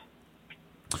 Yes.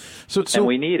 So and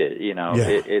we need it. Yeah.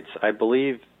 It's I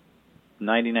believe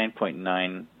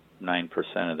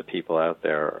 99.99% of the people out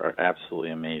there are absolutely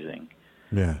amazing.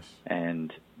 Yes.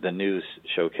 And the news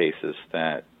showcases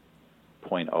that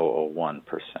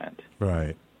 0.001%.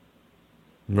 Right.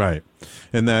 Right.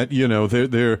 And that,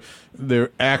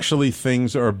 they're actually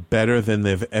things are better than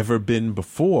they've ever been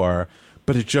before,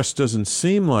 but it just doesn't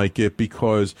seem like it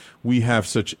because we have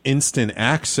such instant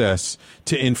access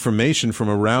to information from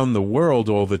around the world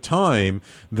all the time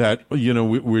that,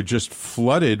 we're just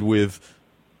flooded with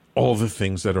all the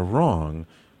things that are wrong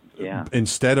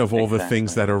instead of all the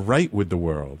things that are right with the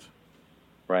world.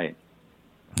 Right.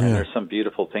 And there's some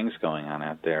beautiful things going on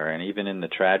out there. And even in the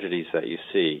tragedies that you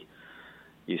see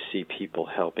people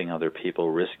helping other people,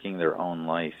 risking their own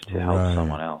life to help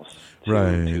someone else,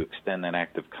 to extend that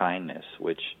act of kindness,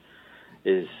 which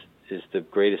is the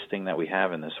greatest thing that we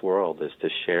have in this world, is to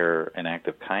share an act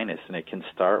of kindness. And it can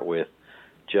start with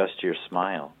just your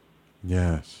smile.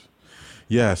 Yes.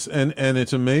 Yes, and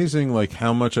it's amazing, like,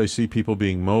 how much I see people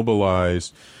being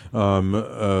mobilized.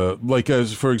 Like,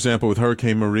 as for example, with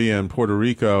Hurricane Maria in Puerto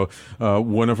Rico,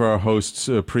 one of our hosts,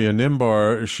 Priya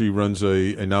Nimbar, she runs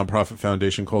a nonprofit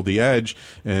foundation called The Edge,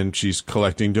 and she's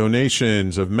collecting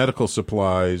donations of medical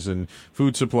supplies and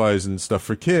food supplies and stuff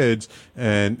for kids,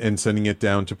 and sending it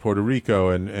down to Puerto Rico.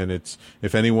 And it's,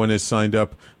 if anyone is signed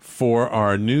up for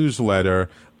our newsletter,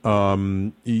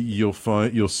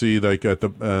 you'll see, like, at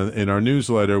the in our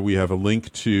newsletter we have a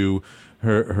link to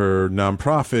her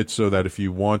nonprofit, so that if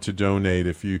you want to donate,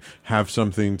 if you have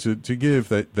something to give,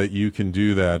 that you can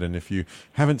do that. And if you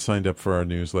haven't signed up for our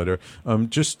newsletter, I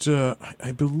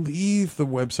believe the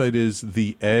website is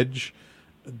theedge.com,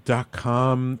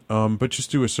 but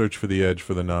just do a search for The Edge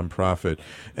for the nonprofit.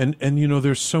 And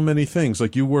there's so many things.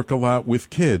 Like, you work a lot with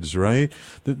kids, right?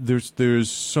 There's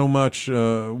so much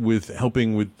with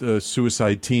helping with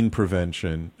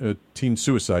teen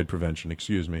suicide prevention,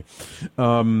 excuse me.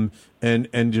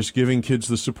 And just giving kids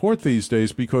the support these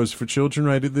days, because for children,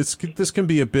 right, this can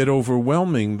be a bit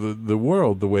overwhelming, the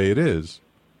world the way it is.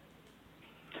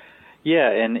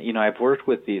 Yeah, and I've worked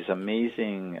with these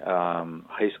amazing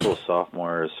high school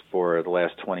sophomores for the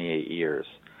last 28 years,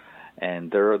 and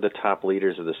they're the top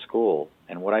leaders of the school.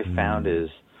 And what I found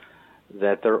is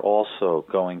that they're also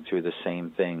going through the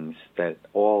same things that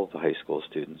all the high school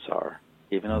students are.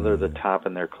 Even though they're the top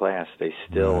in their class, they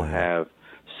still have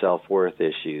self-worth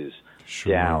issues,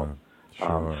 doubt,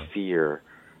 fear,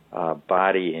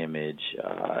 body image,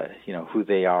 who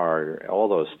they are, all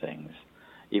those things.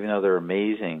 Even though they're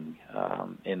amazing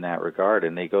in that regard,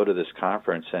 and they go to this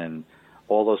conference and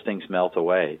all those things melt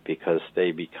away because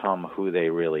they become who they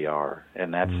really are.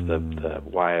 And that's the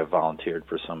why I volunteered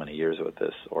for so many years with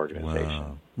this organization.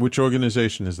 Wow. Which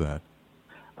organization is that?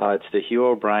 It's the Hugh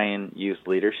O'Brian Youth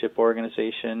Leadership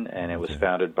Organization, and it was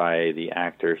founded by the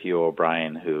actor Hugh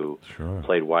O'Brian, who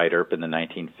played Wyatt Earp in the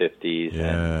 1950s,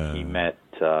 and he met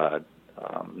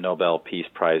Nobel Peace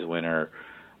Prize winner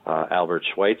Albert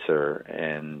Schweitzer,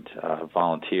 and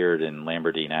volunteered in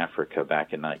Lambertine, Africa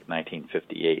back in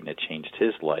 1958, and it changed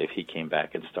his life. He came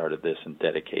back and started this and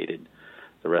dedicated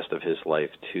the rest of his life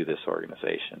to this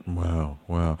organization. Wow.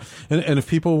 And if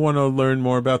people want to learn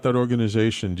more about that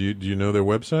organization, do you know their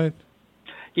website?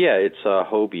 Yeah, it's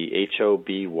Hoby,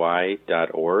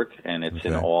 HOBY.org, and it's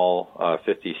in all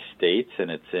 50 states,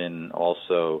 and it's in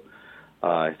also,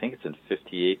 I think it's in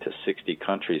 58 to 60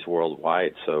 countries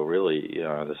worldwide. So really,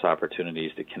 this opportunity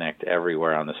is to connect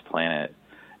everywhere on this planet.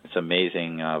 It's an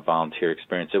amazing volunteer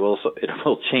experience. It will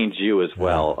change you as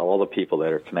well. All the people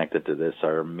that are connected to this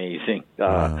are amazing.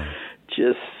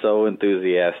 Just so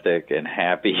enthusiastic and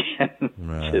happy, and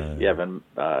you have an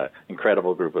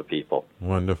incredible group of people.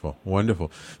 Wonderful.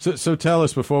 So tell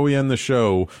us, before we end the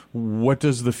show, what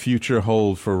does the future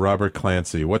hold for Robert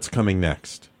Clancy? What's coming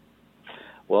next?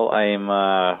 Well, I'm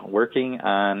working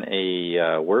on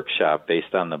a workshop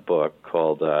based on the book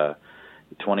called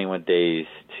 21 Days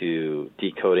to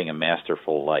Decoding a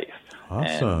Masterful Life.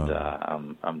 Awesome.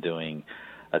 And I'm doing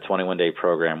a 21-day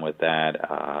program with that.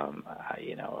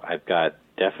 I've got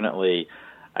definitely,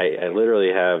 I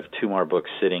literally have 2 more books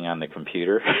sitting on the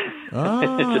computer.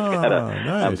 Nice.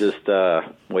 I'm just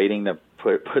waiting to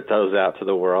put those out to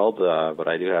the world, but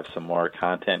I do have some more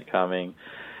content coming.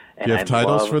 Do you have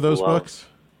titles for those books?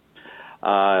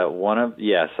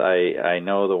 I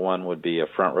know the one would be A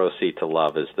Front Row Seat to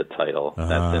Love is the title.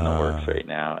 That's in the works right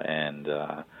now, and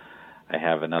I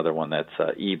have another one that's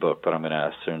ebook, but I'm going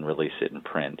to soon release it in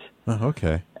print. Oh,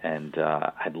 okay. And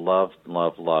I'd love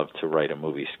to write a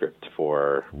movie script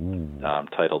for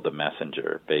titled The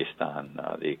Messenger, based on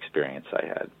the experience I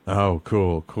had. Oh,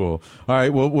 cool. All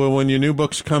right. Well, when your new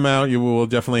books come out, we'll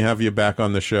definitely have you back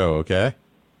on the show. Okay.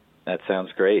 That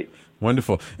sounds great.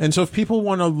 Wonderful. And so if people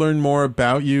want to learn more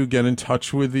about you, get in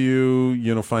touch with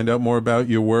you, find out more about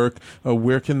your work,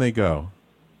 where can they go?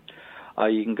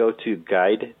 You can go to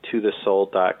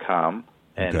guidetothesoul.com,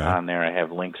 and on there I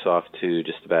have links off to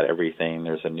just about everything.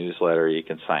 There's a newsletter you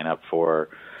can sign up for.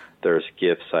 There's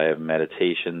gifts. I have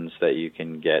meditations that you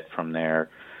can get from there.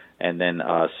 And then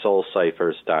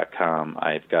soulcyphers.com,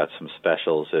 I've got some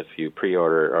specials if you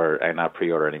pre-order, or not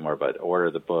pre-order anymore, but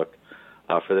order the book.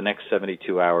 For the next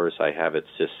 72 hours, I have it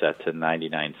just set to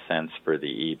 99 cents for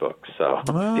the ebook, so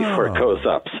before it goes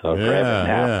up. So grab it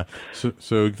now. Yeah.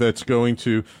 So that's going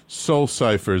to Soul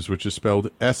Cyphers, which is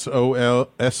spelled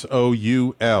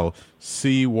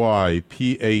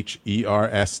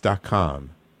SOULCYPHERS.com.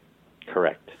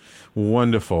 Correct.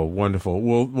 Wonderful.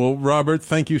 Well, Robert,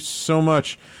 thank you so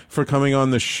much for coming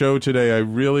on the show today. I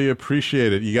really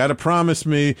appreciate it. You got to promise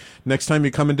me next time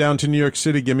you're coming down to New York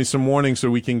City, give me some warning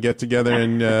so we can get together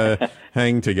and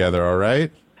hang together. All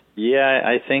right? Yeah,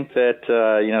 I think that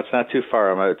it's not too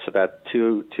far. It's about a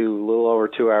little over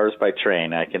 2 hours by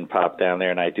train. I can pop down there,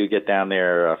 and I do get down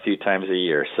there a few times a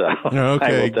year. So okay,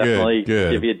 I will definitely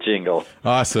good. give you a jingle.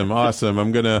 Awesome.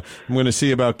 I'm gonna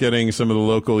see about getting some of the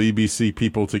local EBC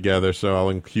people together. So I'll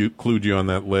include you on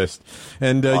that list.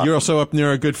 And awesome. You're also up near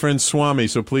our good friend Swami.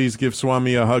 So please give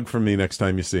Swami a hug from me next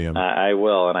time you see him. I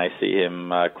will, and I see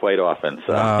him quite often.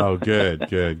 So. Oh,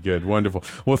 good, wonderful.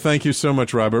 Well, thank you so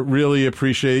much, Robert. Really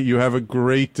appreciate it. You have a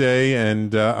great day,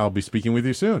 and I'll be speaking with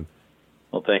you soon.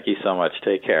 Well, thank you so much.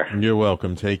 Take care. You're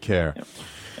welcome. Take care. Yep.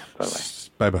 Bye-bye.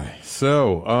 Bye-bye.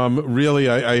 So, really,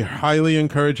 I highly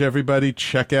encourage everybody,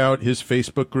 check out his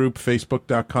Facebook group,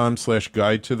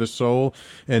 facebook.com/Guide to the Soul,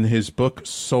 and his book,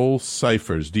 Soul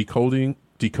Cyphers, Decoding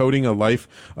a Life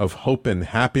of Hope and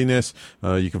Happiness.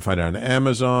 You can find it on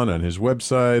Amazon, on his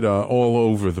website, all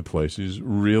over the place. He's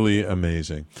really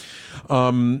amazing.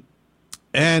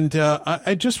 And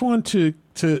I just want to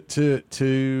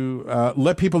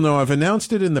let people know, I've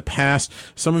announced it in the past.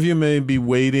 Some of you may be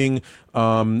waiting.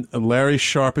 Larry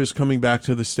Sharp is coming back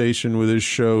to the station with his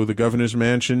show, The Governor's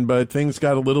Mansion, but things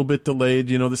got a little bit delayed.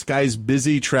 This guy's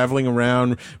busy traveling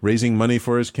around, raising money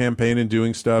for his campaign and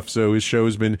doing stuff, so his show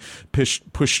has been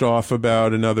pushed off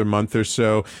about another month or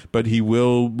so, but he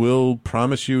will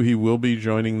promise you he will be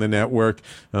joining the network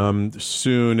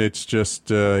soon. It's just,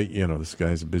 this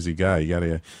guy's a busy guy. You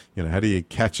gotta, how do you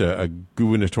catch a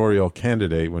gubernatorial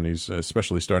candidate when he's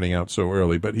especially starting out so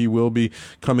early? But he will be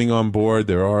coming on board.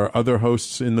 There are other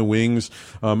hosts in the wings.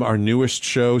 Our newest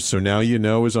show, So Now You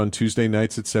Know, is on Tuesday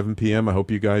nights at 7 p.m. I hope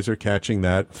you guys are catching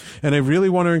that. And I really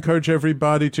want to encourage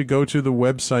everybody to go to the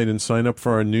website and sign up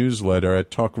for our newsletter at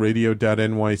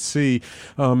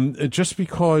talkradio.nyc. Just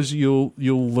because you'll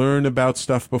learn about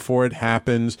stuff before it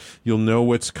happens. You'll know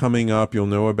what's coming up. You'll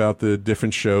know about the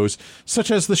different shows, such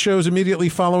as the shows immediately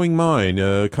following mine.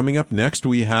 Coming up next,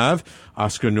 we have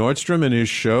Oscar Nordstrom and his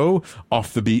show,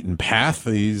 Off the Beaten Path.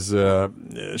 His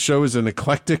show is an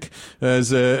eclectic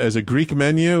as a Greek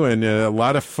menu, and a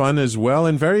lot of fun as well,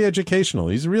 and very educational.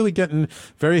 He's really getting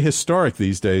very historic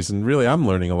these days, and really I'm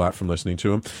learning a lot from listening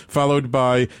to him. Followed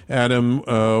by Adam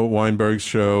Weinberg's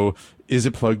show, Is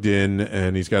It Plugged In?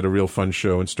 And he's got a real fun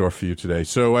show in store for you today.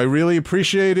 So I really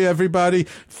appreciate it, everybody.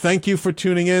 Thank you for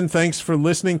tuning in. Thanks for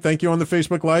listening. Thank you on the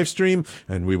Facebook live stream,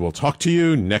 and we will talk to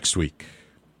you next week.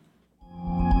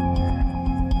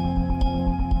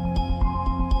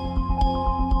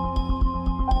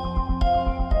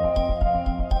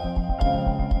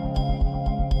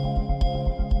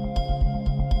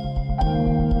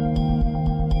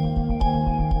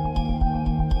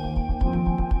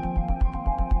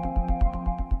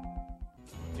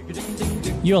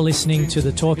 You're listening to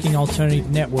the Talking Alternative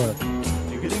Network.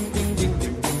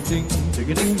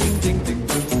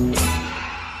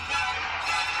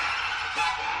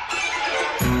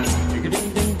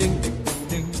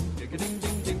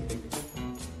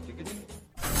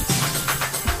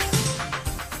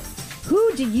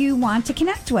 Who do you want to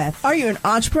connect with? Are you an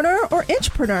entrepreneur or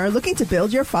intrapreneur looking to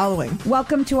build your following?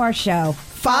 Welcome to our show.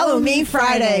 Follow Me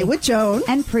Friday with Joan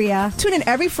and Priya. Tune in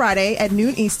every Friday at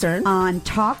noon Eastern on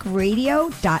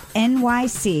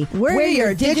talkradio.nyc. We're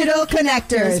your digital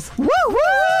connectors. Woo woo!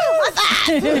 What's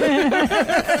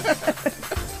that?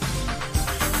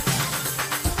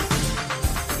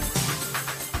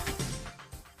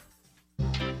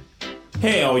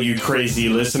 Hey, all you crazy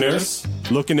listeners.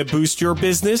 Looking to boost your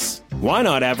business? Why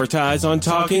not advertise on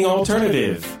Talking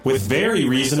Alternative with very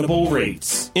reasonable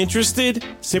rates? Interested?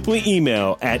 Simply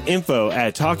email at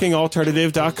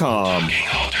info@talkingalternative.com.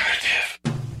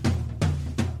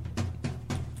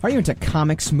 Are you into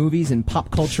comics, movies, and pop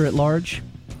culture at large?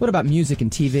 What about music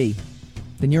and TV?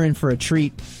 Then you're in for a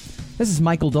treat. This is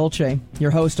Michael Dolce, your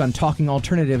host on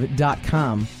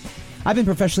TalkingAlternative.com. I've been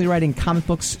professionally writing comic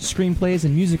books, screenplays,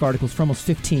 and music articles for almost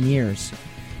 15 years.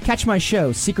 Catch my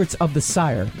show, Secrets of the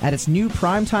Sire, at its new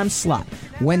primetime slot,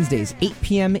 Wednesdays, 8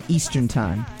 p.m. Eastern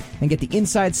Time, and get the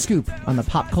inside scoop on the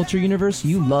pop culture universe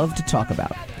you love to talk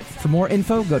about. For more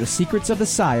info, go to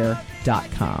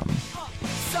secretsofthesire.com.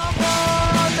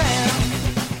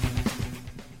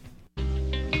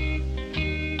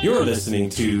 You're listening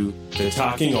to the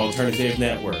Talking Alternative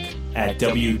Network at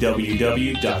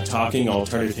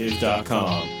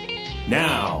www.talkingalternative.com.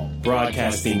 Now,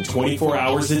 broadcasting 24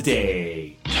 hours a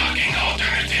day. Talking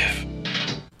Alternative.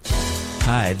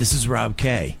 Hi, this is Rob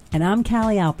Kay. And I'm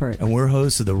Callie Alpert. And we're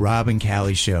hosts of The Rob and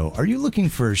Callie Show. Are you looking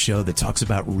for a show that talks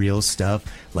about real stuff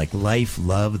like life,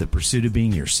 love, the pursuit of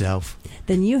being yourself?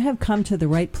 Then you have come to the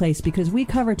right place, because we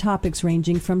cover topics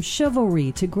ranging from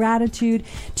chivalry to gratitude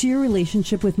to your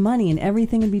relationship with money and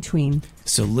everything in between.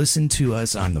 So listen to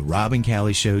us on The Rob and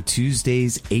Callie Show,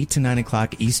 Tuesdays, 8 to 9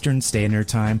 o'clock Eastern Standard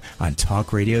Time on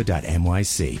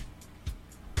talkradio.nyc.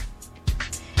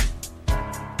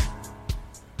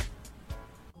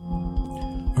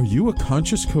 Are you a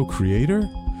conscious co-creator?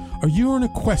 Are you on a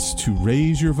quest to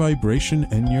raise your vibration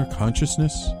and your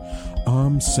consciousness?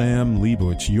 I'm Sam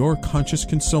Leibowitz, your conscious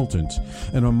consultant,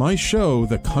 and on my show,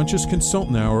 The Conscious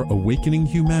Consultant Hour, Awakening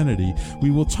Humanity, we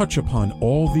will touch upon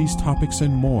all these topics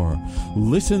and more.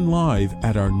 Listen live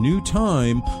at our new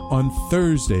time on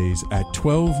Thursdays at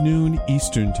 12 noon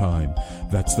Eastern Time.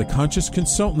 That's The Conscious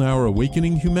Consultant Hour,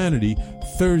 Awakening Humanity,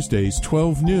 Thursdays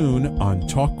 12 noon on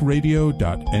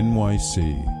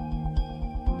talkradio.nyc.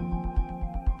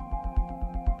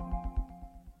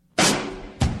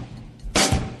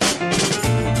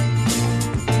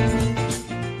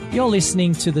 You're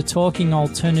listening to the Talking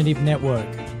Alternative Network.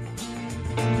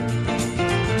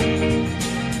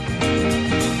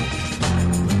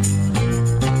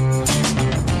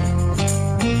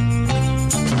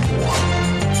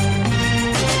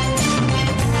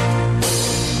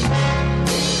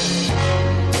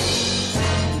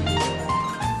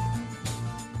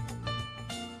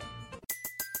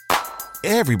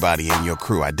 Everybody in your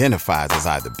crew identifies as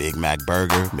either Big Mac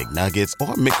Burger, McNuggets,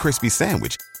 or McCrispy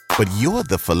Sandwich. But you're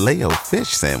the Filet-O-Fish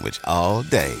Sandwich all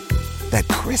day. That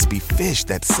crispy fish,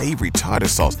 that savory tartar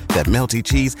sauce, that melty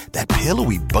cheese, that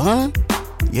pillowy bun.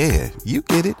 Yeah, you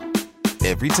get it.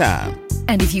 Every time.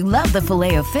 And if you love the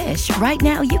Filet-O-Fish, right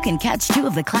now you can catch two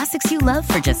of the classics you love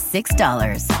for just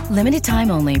 $6. Limited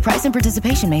time only. Price and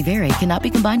participation may vary. Cannot be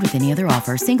combined with any other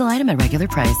offer. Single item at regular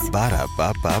price.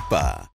 Ba-da-ba-ba-ba.